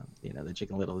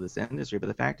Chicken Little of this industry, but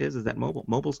the fact is that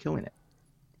mobile's killing it.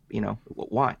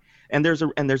 Why? And there's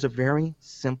a very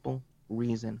simple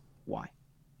reason why.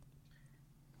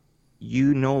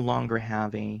 You no longer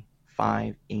have a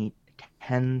 $5,000, $8,000,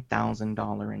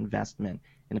 $10,000 investment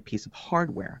in a piece of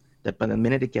hardware that by the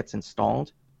minute it gets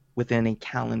installed, within a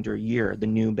calendar year, the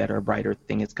new, better, brighter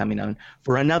thing is coming on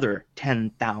for another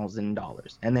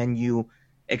 $10,000, and then you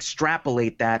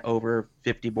extrapolate that over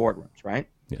 50 boardrooms, right?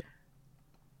 Yeah.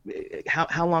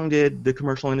 How long did the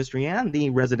commercial industry and the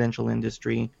residential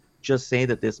industry just say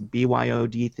that this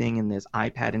BYOD thing and this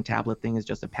iPad and tablet thing is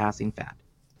just a passing fad,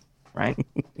 right?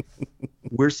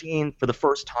 We're seeing for the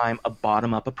first time a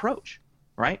bottom-up approach,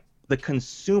 right? The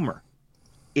consumer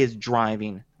is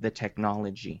driving the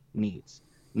technology needs,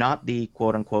 not the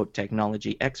quote-unquote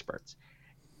technology experts.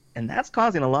 And that's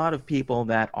causing a lot of people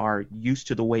that are used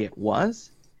to the way it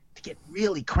was to get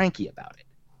really cranky about it,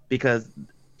 because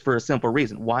for a simple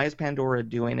reason. Why is Pandora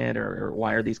doing it, or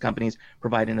why are these companies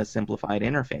providing a simplified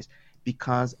interface?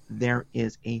 Because there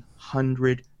is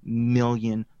 100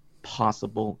 million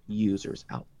possible users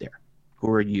out there who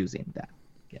are using that.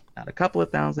 Again, not a couple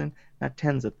of thousand, not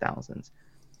tens of thousands.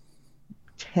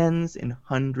 Tens and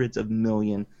hundreds of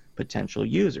million potential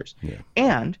users. Yeah.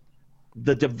 And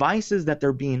the devices that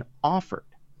they're being offered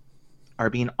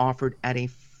are being offered at a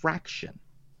fraction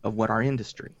of what our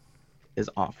industry is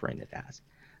offering it as.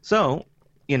 So,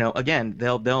 again,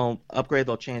 they'll upgrade,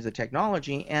 they'll change the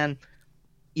technology, and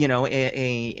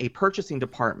a purchasing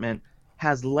department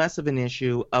has less of an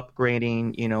issue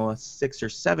upgrading, a $600 or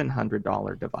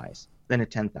 $700 device than a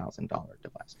 $10,000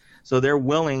 device. So they're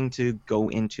willing to go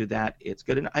into that. It's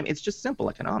good enough. I mean, it's just simple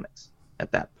economics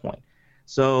at that point.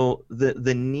 So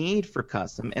the need for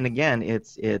custom, and again,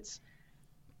 it's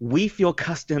we feel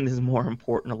custom is more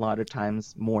important a lot of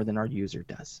times more than our user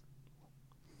does.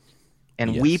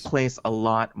 And yes. We place a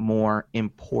lot more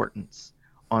importance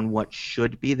on what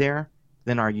should be there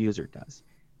than our user does.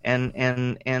 And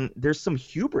there's some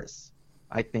hubris,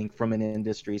 I think, from an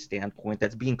industry standpoint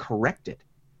that's being corrected.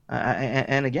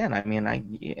 And again, I mean, I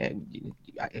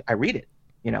read it,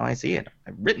 I see it,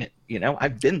 I've written it,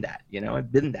 I've been that,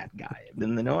 I've been that guy, I've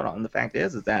been the know-it-all. And the fact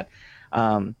is that,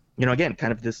 again,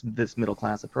 kind of this middle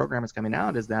class of program is coming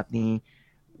out, is that we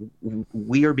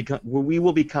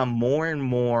will become more and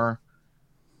more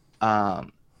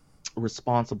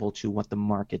responsible to what the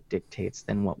market dictates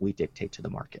than what we dictate to the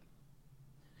market.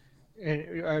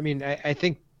 And I mean, I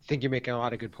think you're making a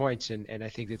lot of good points, and I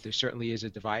think that there certainly is a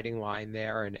dividing line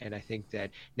there, and I think that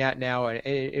now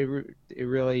it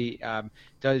really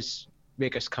does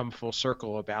make us come full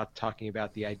circle about talking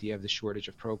about the idea of the shortage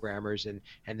of programmers, and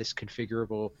this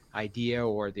configurable idea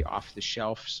or the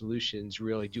off-the-shelf solutions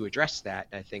really do address that.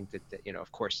 And I think that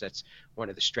of course, that's one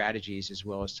of the strategies, as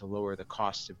well as to lower the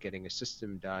cost of getting a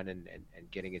system done and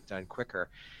getting it done quicker.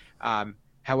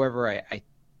 However,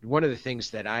 one of the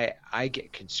things that I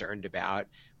get concerned about,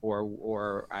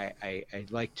 or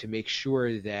I'd like to make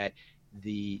sure that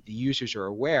the users are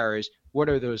aware, is what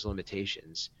are those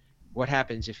limitations? What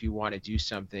happens if you want to do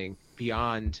something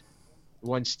beyond,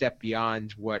 one step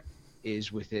beyond what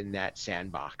is within that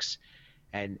sandbox?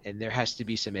 And there has to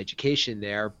be some education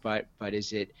there, but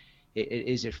is it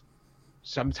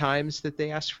sometimes that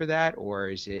they ask for that, or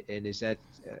is that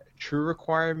a true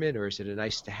requirement, or is it a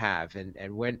nice to have? And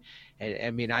I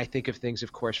mean, I think of things,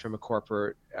 of course, from a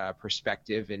corporate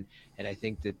perspective, and I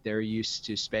think that they're used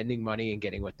to spending money and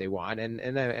getting what they want,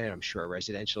 and I'm sure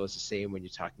residential is the same when you're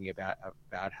talking about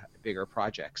bigger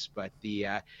projects. But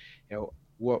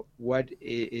what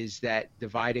is that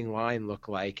dividing line look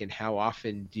like, and how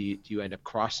often do you end up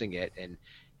crossing it?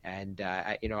 And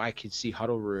I could see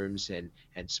huddle rooms and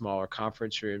smaller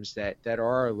conference rooms that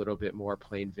are a little bit more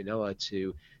plain vanilla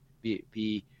to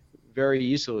be very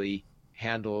easily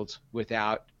handled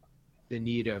without the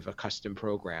need of a custom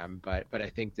program. But I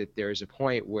think that there's a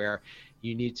point where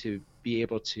you need to be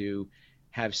able to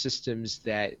have systems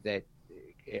that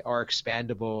are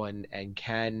expandable and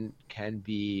can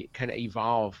be kind of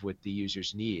evolve with the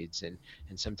user's needs, and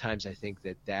sometimes I think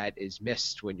that is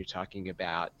missed when you're talking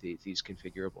about these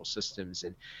configurable systems,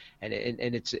 and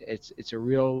it's a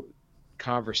real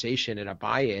conversation and a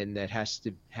buy-in that has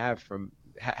to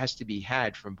be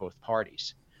had from both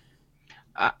parties.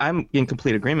 I'm in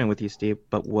complete agreement with you, Steve,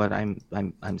 but what I'm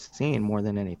seeing more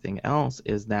than anything else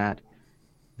is that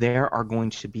there are going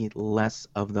to be less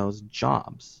of those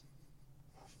jobs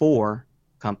for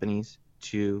companies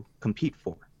to compete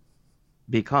for,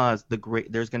 because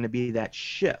there's going to be that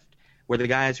shift where the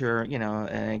guys who are,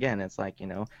 and again, it's like,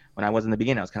 when I was in the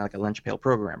beginning, I was kind of like a lunch pail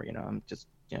programmer, I'm just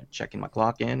checking my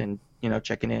clock in and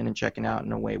checking in and checking out,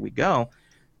 and away we go.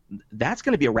 That's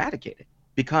going to be eradicated,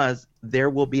 because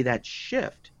there will be that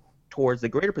shift towards the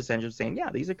greater percentage of saying, yeah,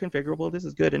 these are configurable, this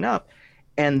is good enough.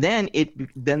 And then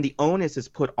the onus is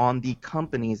put on the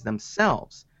companies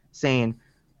themselves, saying,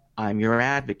 I'm your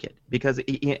advocate, because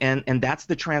and that's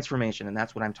the transformation, and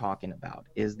that's what I'm talking about,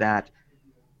 is that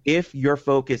if your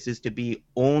focus is to be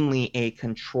only a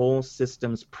control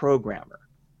systems programmer,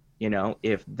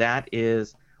 if that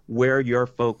is where your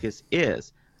focus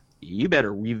is, you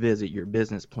better revisit your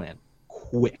business plan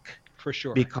quick. For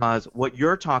sure. Because what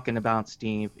you're talking about,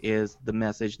 Steve, is the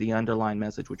message, the underlying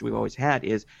message, which we've always had,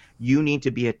 is you need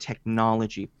to be a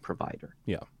technology provider.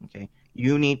 Yeah. Okay.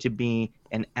 You need to be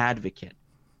an advocate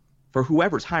for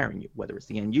whoever's hiring you, whether it's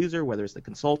the end user, whether it's the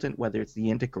consultant, whether it's the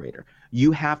integrator.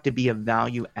 You have to be a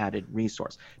value-added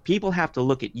resource. People have to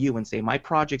look at you and say, my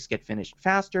projects get finished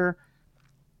faster,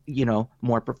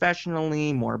 more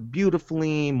professionally, more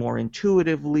beautifully, more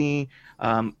intuitively,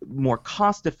 more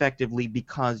cost-effectively,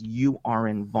 because you are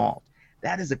involved.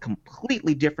 That is a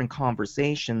completely different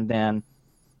conversation than,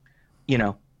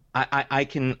 I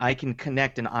can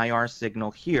connect an IR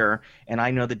signal here, and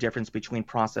I know the difference between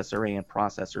processor A and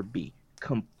processor B.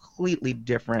 Completely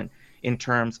different in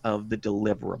terms of the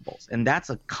deliverables, and that's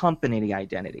a company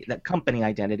identity. That company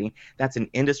identity, that's an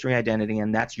industry identity,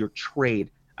 and that's your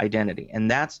trade identity, and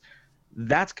that's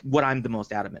what I'm the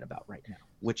most adamant about right now,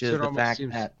 which is the fact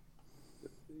that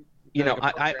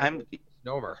I'm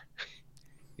misnomer.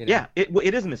 Yeah,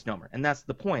 it is a misnomer, and that's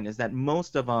the point. Is that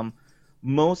most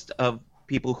of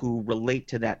people who relate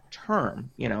to that term,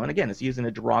 and again, it's using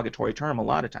a derogatory term a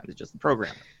lot of times. It's just the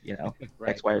programmer, right.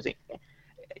 X, Y, or Z.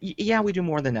 Yeah, we do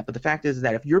more than that. But the fact is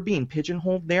that if you're being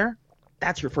pigeonholed there,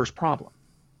 that's your first problem,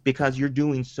 because you're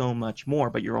doing so much more,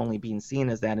 but you're only being seen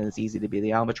as that, and it's easy to be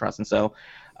the albatross. And so,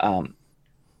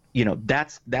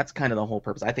 that's kind of the whole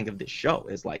purpose, I think, of this show,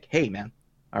 is like, hey, man,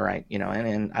 all right,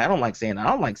 and I don't like saying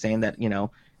that,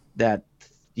 that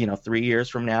 3 years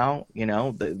from now,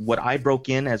 what I broke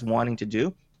in as wanting to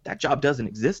do, that job doesn't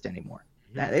exist anymore.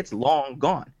 That it's long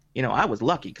gone. I was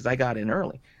lucky because I got in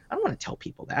early. I don't want to tell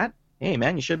people that. Hey,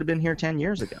 man, you should have been here 10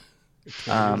 years ago.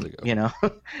 Not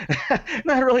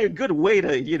really a good way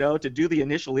to to do the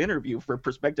initial interview for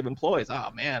prospective employees.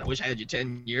 Oh man, I wish I had you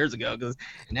 10 years ago, because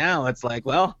now it's like,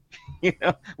 well,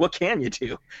 what can you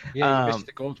do? Yeah, you missed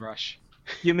the gold rush.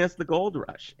 You missed the gold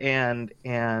rush, and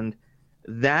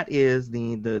that is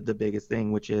the biggest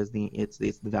thing, which is it's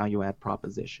the value add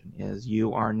proposition. Is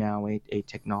you are now a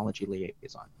technology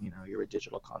liaison. You're a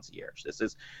digital concierge. This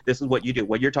is what you do.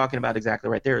 What you're talking about exactly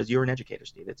right there is you're an educator,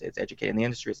 Steve. It's educating the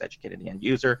industry, it's educating the end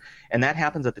user, and that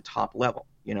happens at the top level.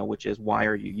 Which is, why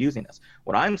are you using this?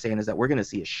 What I'm saying is that we're going to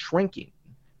see a shrinking,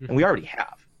 and we already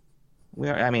have.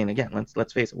 Again,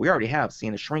 let's face it, we already have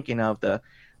seen a shrinking of the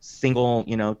single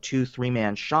 2-3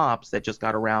 man shops that just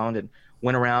went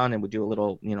around and would do a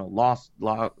little, law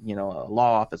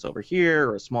office over here,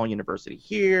 or a small university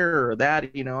here, or that.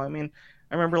 I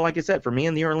remember, like I said, for me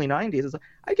in the early 90s,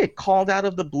 I get called out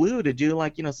of the blue to do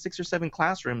 6 or 7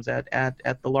 classrooms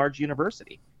at the large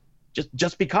university,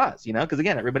 just because, because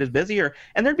again, everybody's busier,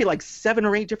 and there'd be 7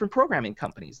 or 8 different programming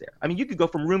companies there. You could go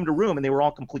from room to room, and they were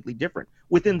all completely different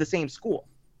within the same school,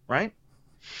 right?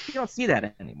 You don't see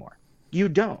that anymore. You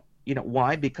don't.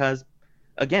 Why? Because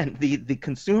again, the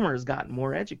consumer has gotten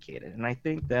more educated, and I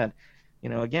think that,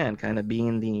 again, kind of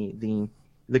being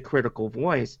the critical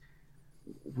voice,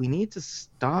 we need to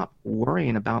stop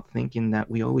worrying about thinking that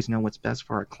we always know what's best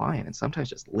for our client, and sometimes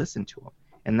just listen to them.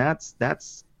 And that's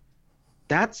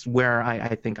where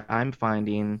I think I'm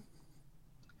finding.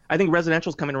 I think residential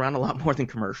is coming around a lot more than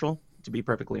commercial, to be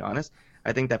perfectly honest.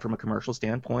 I think that from a commercial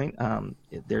standpoint,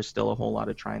 there's still a whole lot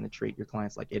of trying to treat your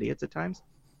clients like idiots at times,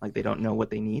 like they don't know what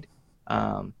they need.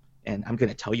 And I'm going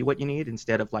to tell you what you need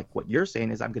instead of like what you're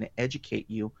saying is I'm going to educate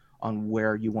you on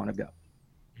where you want to go.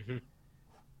 Mm-hmm.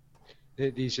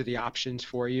 These are the options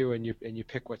for you, and you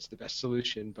pick what's the best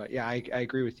solution. But yeah, I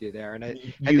agree with you there. And I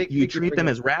think you treat them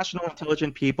as rational,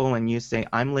 intelligent people, and you say,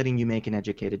 I'm letting you make an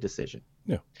educated decision.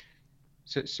 Yeah.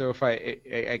 So if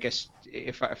I guess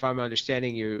if I'm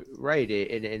understanding you right,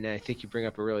 and I think you bring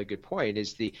up a really good point,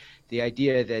 is the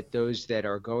idea that those that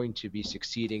are going to be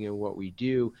succeeding in what we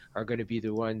do are going to be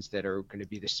the ones that are going to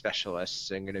be the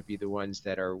specialists and going to be the ones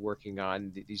that are working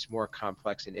on these more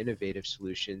complex and innovative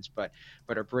solutions, but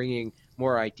are bringing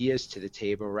more ideas to the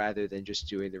table rather than just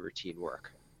doing the routine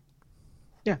work.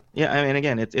 Yeah. I mean,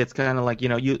 again, it's kind of like,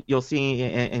 you'll see,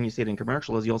 and you see it in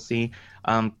commercials, you'll see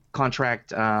contract,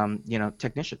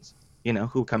 technicians,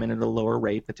 who come in at a lower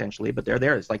rate potentially, but they're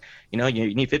there. It's like, you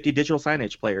need 50 digital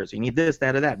signage players. You need this,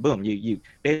 that, or that. Boom. You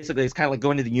basically, it's kind of like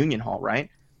going to the union hall, right?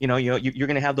 You're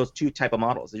going to have those two type of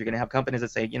models. You're going to have companies that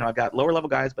say, I've got lower level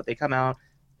guys, but they come out,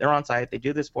 they're on site, they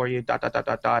do this for you, ...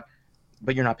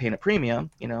 But you're not paying a premium.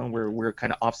 We're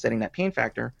kind of offsetting that pain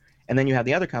factor. And then you have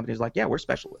the other companies like, yeah, we're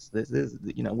specialists. This is,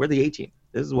 we're the A-team.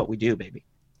 This is what we do, baby.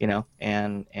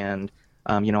 And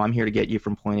I'm here to get you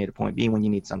from point A to point B when you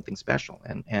need something special.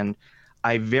 And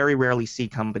I very rarely see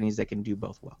companies that can do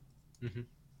both well. Mm-hmm.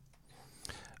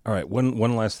 All right.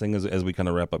 One last thing as we kind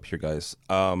of wrap up here, guys.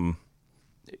 Rich, I'm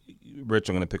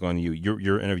going to pick on you.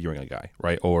 You're interviewing a guy,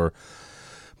 right? Or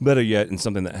better yet, in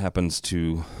something that happens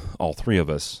to all three of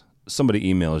us,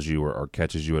 somebody emails you or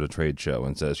catches you at a trade show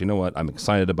and says, you know what, I'm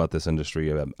excited about this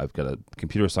industry. I've got a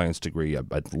computer science degree.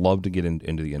 I'd love to get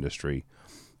into the industry.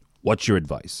 What's your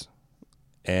advice?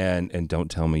 And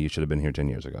don't tell me you should have been here 10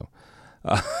 years ago.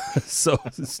 So,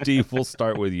 Steve, we'll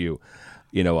start with you.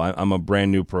 I'm a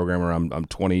brand new programmer. I'm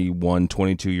 21,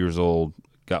 22 years old,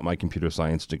 got my computer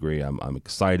science degree. I'm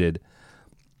excited.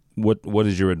 What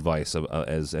is your advice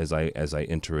as I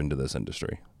enter into this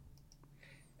industry?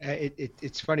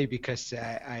 It's funny because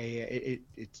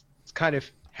it's kind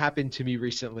of happened to me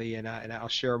recently, and I'll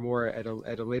share more at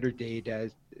a later date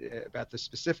about the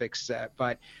specifics.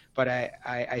 But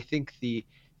I think the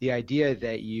idea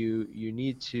that you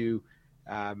need to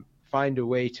find a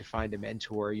way to find a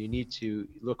mentor. You need to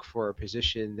look for a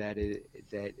position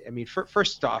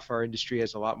first off, our industry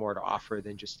has a lot more to offer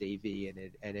than just AV,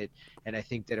 and I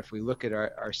think that if we look at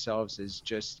ourselves as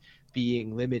just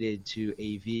being limited to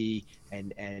AV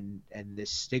and this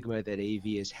stigma that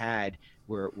AV has had,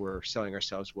 we're selling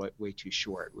ourselves way too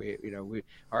short.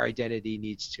 Our identity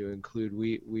needs to include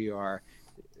we are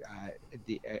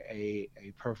a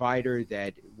provider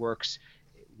that works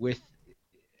with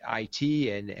IT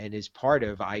and is part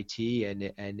of IT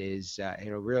and is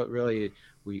really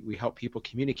we help people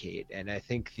communicate, and I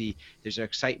think there's an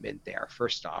excitement there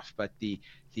first off, but the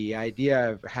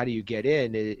idea of how do you get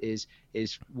in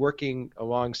is working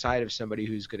alongside of somebody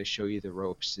who's going to show you the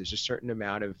ropes. There's a certain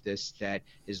amount of this that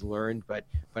is learned, but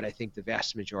I think the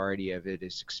vast majority of it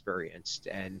is experienced,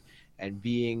 and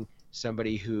being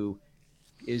somebody who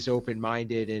is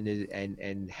open-minded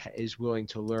and is willing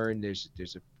to learn. There's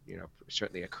a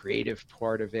certainly a creative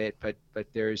part of it, but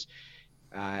there's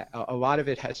a lot of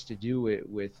it has to do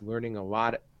with learning a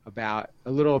little about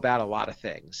a lot of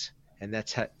things, and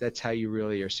that's how you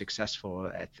really are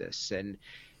successful at this. And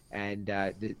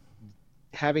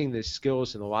having the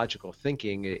skills and the logical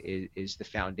thinking is the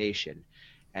foundation,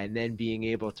 and then being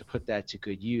able to put that to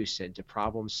good use and to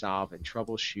problem solve and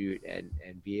troubleshoot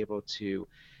and be able to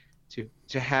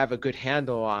have a good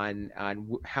handle on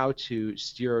how to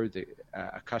steer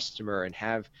a customer and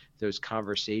have those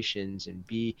conversations and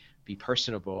be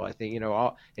personable. I think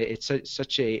it's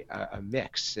such a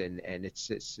mix, and and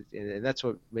that's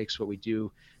what makes what we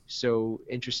do so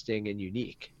interesting and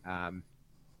unique.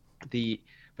 The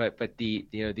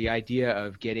idea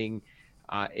of getting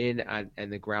in on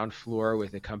the ground floor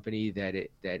with a company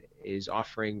that is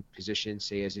offering positions,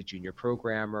 say as a junior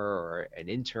programmer or an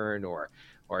intern or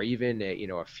even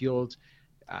a field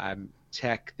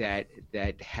tech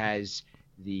that has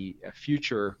the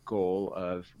future goal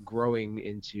of growing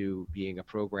into being a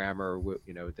programmer,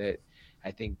 that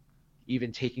I think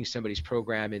even taking somebody's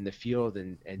program in the field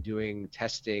and doing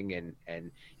testing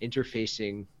and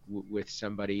interfacing with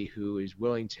somebody who is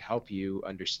willing to help you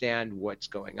understand what's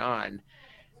going on,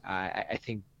 I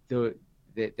think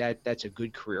that's a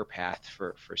good career path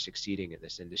for succeeding in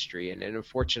this industry. And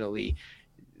unfortunately,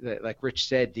 like Rich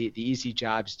said, the easy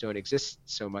jobs don't exist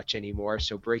so much anymore.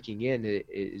 So breaking in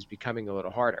is becoming a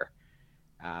little harder.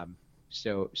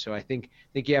 So I think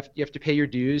you have to pay your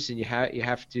dues, and you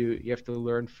have to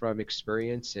learn from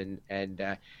experience and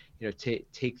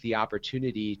take the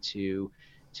opportunity to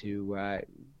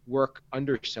work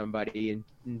under somebody and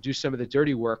do some of the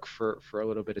dirty work for a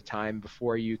little bit of time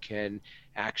before you can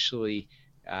actually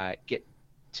get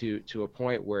to a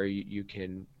point where you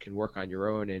can work on your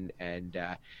own and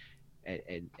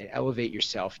elevate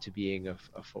yourself to being a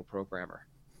full programmer.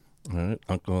 All right,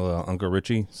 Uncle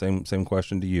Richie, same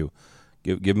question to you.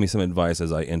 Give me some advice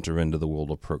as I enter into the world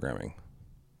of programming.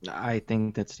 I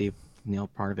think that Steve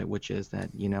nailed part of it, which is that,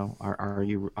 are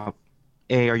you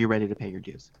ready to pay your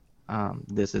dues?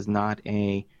 This is not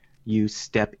you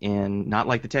step in, not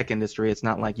like the tech industry. It's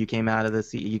not like you came out of a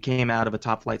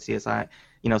top flight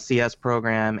CS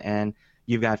program and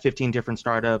you've got 15 different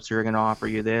startups who are going to offer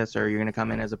you this, or you're going to come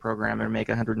in as a programmer and make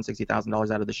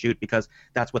 $160,000 out of the chute because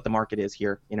that's what the market is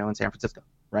here, in San Francisco,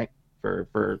 right?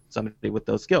 For somebody with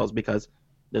those skills, because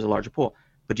there's a larger pool.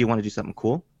 But do you want to do something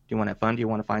cool? Do you want to have fun? Do you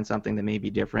want to find something that may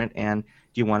be different? And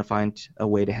do you want to find a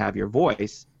way to have your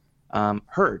voice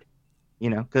heard?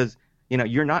 Because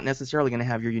you're not necessarily going to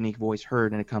have your unique voice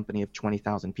heard in a company of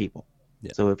 20,000 people.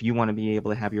 Yeah. So if you want to be able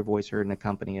to have your voice heard in a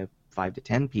company of 5 to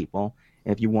 10 people,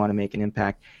 and if you want to make an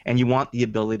impact, and you want the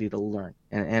ability to learn,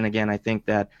 and again, I think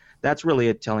that's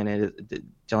really telling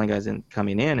guys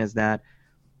coming in is that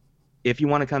if you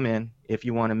want to come in, if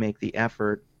you want to make the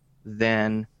effort,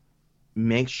 then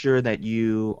make sure that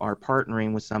you are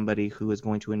partnering with somebody who is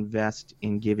going to invest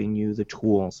in giving you the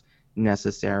tools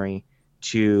necessary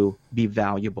to be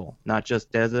valuable, not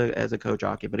just as a coach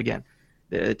jockey, but again,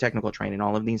 the technical training,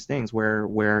 all of these things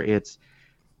where it's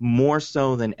more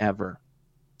so than ever,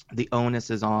 the onus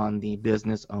is on the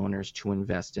business owners to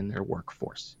invest in their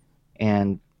workforce.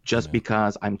 And just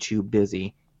because I'm too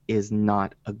busy is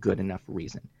not a good enough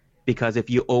reason. Because if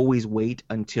you always wait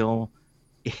until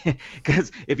you're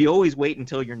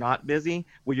not busy,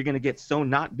 well, you're going to get so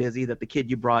not busy that the kid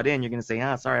you brought in, you're going to say,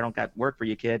 sorry, I don't got work for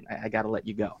you, kid. I got to let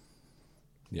you go.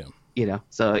 Yeah.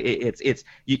 So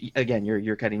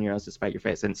you're cutting your nose to spite your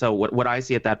face. And so what I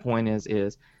see at that point is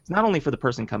it's not only for the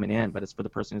person coming in, but it's for the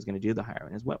person who's going to do the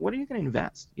hiring. Is what are you going to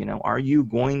invest? Are you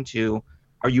willing to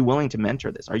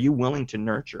mentor this? Are you willing to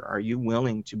nurture? Are you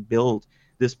willing to build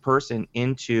this person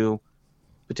into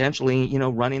potentially,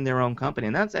 running their own company?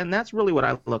 And that's really what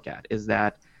I look at, is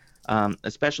that,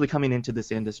 especially coming into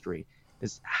this industry,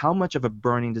 is how much of a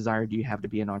burning desire do you have to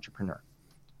be an entrepreneur?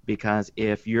 Because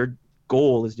if your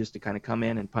goal is just to kind of come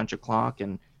in and punch a clock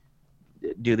and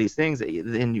do these things,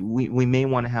 then we may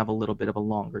want to have a little bit of a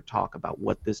longer talk about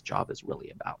what this job is really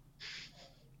about.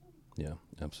 Yeah,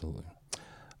 absolutely.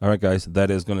 All right, guys, that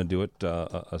is going to do it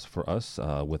for us.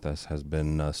 With us has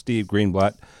been Steve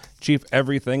Greenblatt, Chief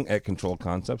Everything at Control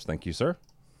Concepts. Thank you, sir.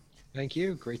 Thank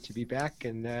you. Great to be back,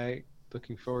 and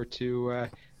looking forward to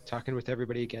talking with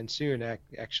everybody again soon.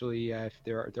 Actually, if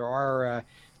there are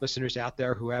listeners out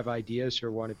there who have ideas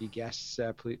or want to be guests,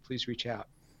 please reach out.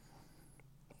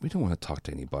 We don't want to talk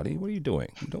to anybody. What are you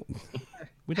doing?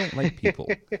 We don't like people.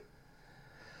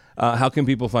 How can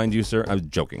people find you, sir? I was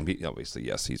joking. Obviously,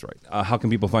 yes, he's right. How can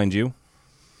people find you?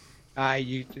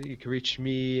 You can reach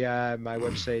me. My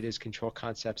website is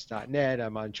controlconcepts.net.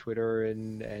 I'm on Twitter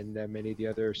and many of the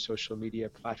other social media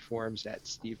platforms at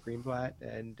Steve Greenblatt.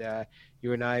 And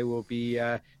you and I will be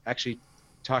actually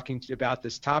talking about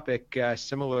this topic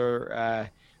similar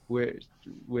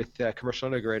with Commercial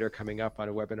Integrator coming up on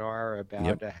a webinar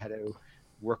about how to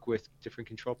work with different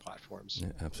control platforms.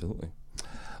 Yeah, absolutely.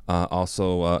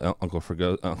 Also, Uncle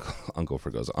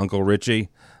Richie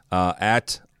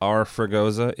at R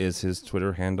Fregosa is his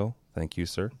Twitter handle. Thank you,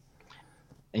 sir.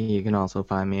 You can also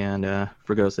find me on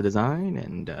Fregosa Design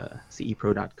and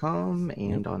CEPro.com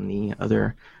and on the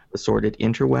other assorted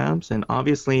interwebs. And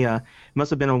obviously, it must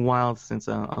have been a while since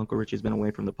Uncle Richie's been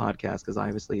away from the podcast, because I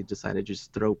obviously decided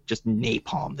to just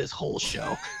napalm this whole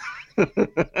show.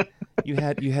 You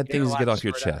had things to get off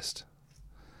your chest.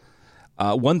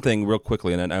 One thing real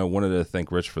quickly, and I wanted to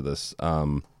thank Rich for this.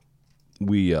 I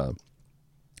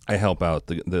help out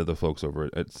the folks over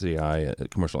at CI, at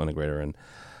Commercial Integrator, and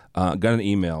got an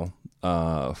email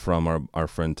from our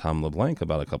friend Tom LeBlanc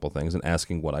about a couple things and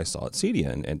asking what I saw at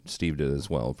CEDIA, and Steve did as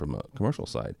well from a commercial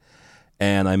side.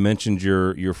 And I mentioned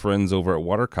your friends over at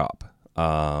WaterCop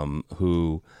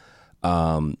who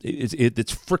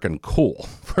it's freaking cool.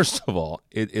 First of all,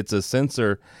 it's a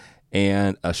sensor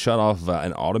and a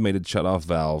an automated shutoff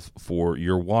valve for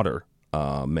your water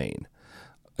main.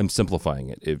 I'm simplifying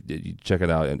it. If you check it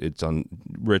out, it's on.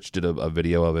 Rich did a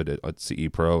video of it at CE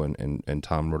Pro, and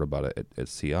Tom wrote about it at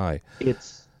CI.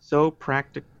 It's so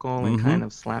practical and kind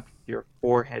of slapped your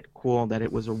forehead cool that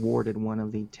it was awarded one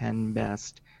of the 10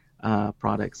 best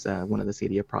products, one of the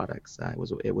CEDIA products.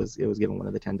 It was given one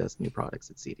of the 10 best new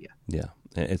products at CEDIA. Yeah,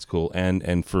 it's cool.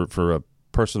 And for a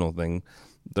personal thing,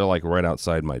 they're like right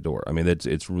outside my door. I mean, they're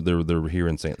here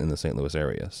in the St. Louis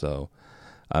area, so.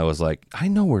 I was like, I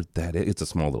know where that is. It's a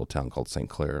small little town called St.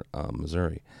 Clair,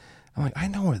 Missouri. I'm like, I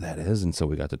know where that is, and so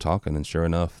we got to talking, and sure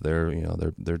enough,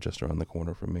 they're just around the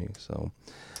corner from me. So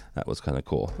that was kind of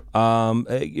cool.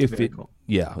 Cool.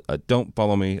 Yeah, don't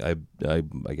follow me.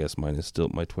 I guess my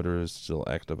Twitter is still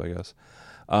active, I guess.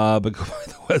 But go by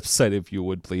the website if you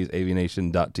would, please,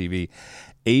 avnation.tv.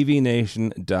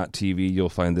 avnation.tv. You'll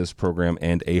find this program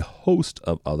and a host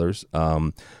of others.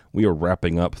 We are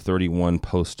wrapping up 31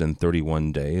 posts in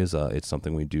 31 days. It's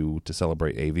something we do to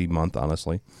celebrate AV month,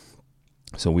 honestly.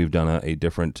 So we've done a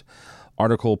different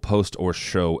article, post, or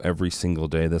show every single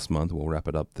day this month. We'll wrap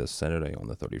it up this Saturday on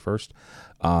the 31st.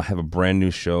 Have a brand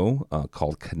new show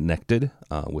called Connected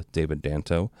with David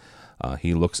Danto.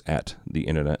 He looks at the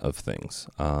Internet of Things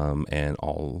and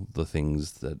all the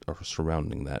things that are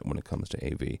surrounding that when it comes to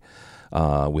AV.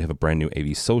 We have a brand new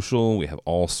AV social. We have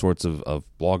all sorts of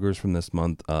bloggers from this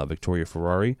month. Victoria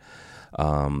Ferrari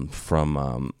from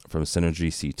Synergy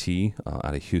CT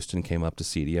out of Houston came up to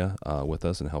CEDIA with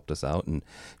us and helped us out. And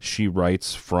she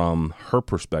writes from her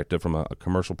perspective, from a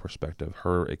commercial perspective,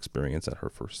 her experience at her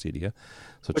first CEDIA.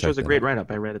 So which was a great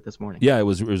write-up. I read it this morning. Yeah, it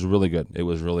was really good. It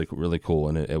was really, really cool.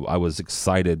 And I was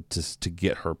excited to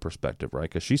get her perspective, right?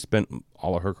 Because she spent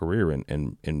all of her career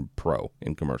in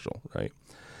commercial, right?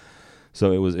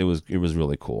 So it was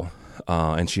really cool.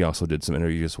 And she also did some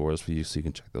interviews for us, so you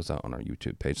can check those out on our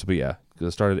YouTube page. So, but yeah,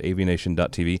 start at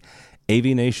avnation.tv.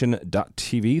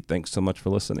 avnation.tv. Thanks so much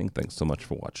for listening. Thanks so much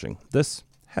for watching. This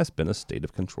has been A State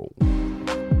of Control.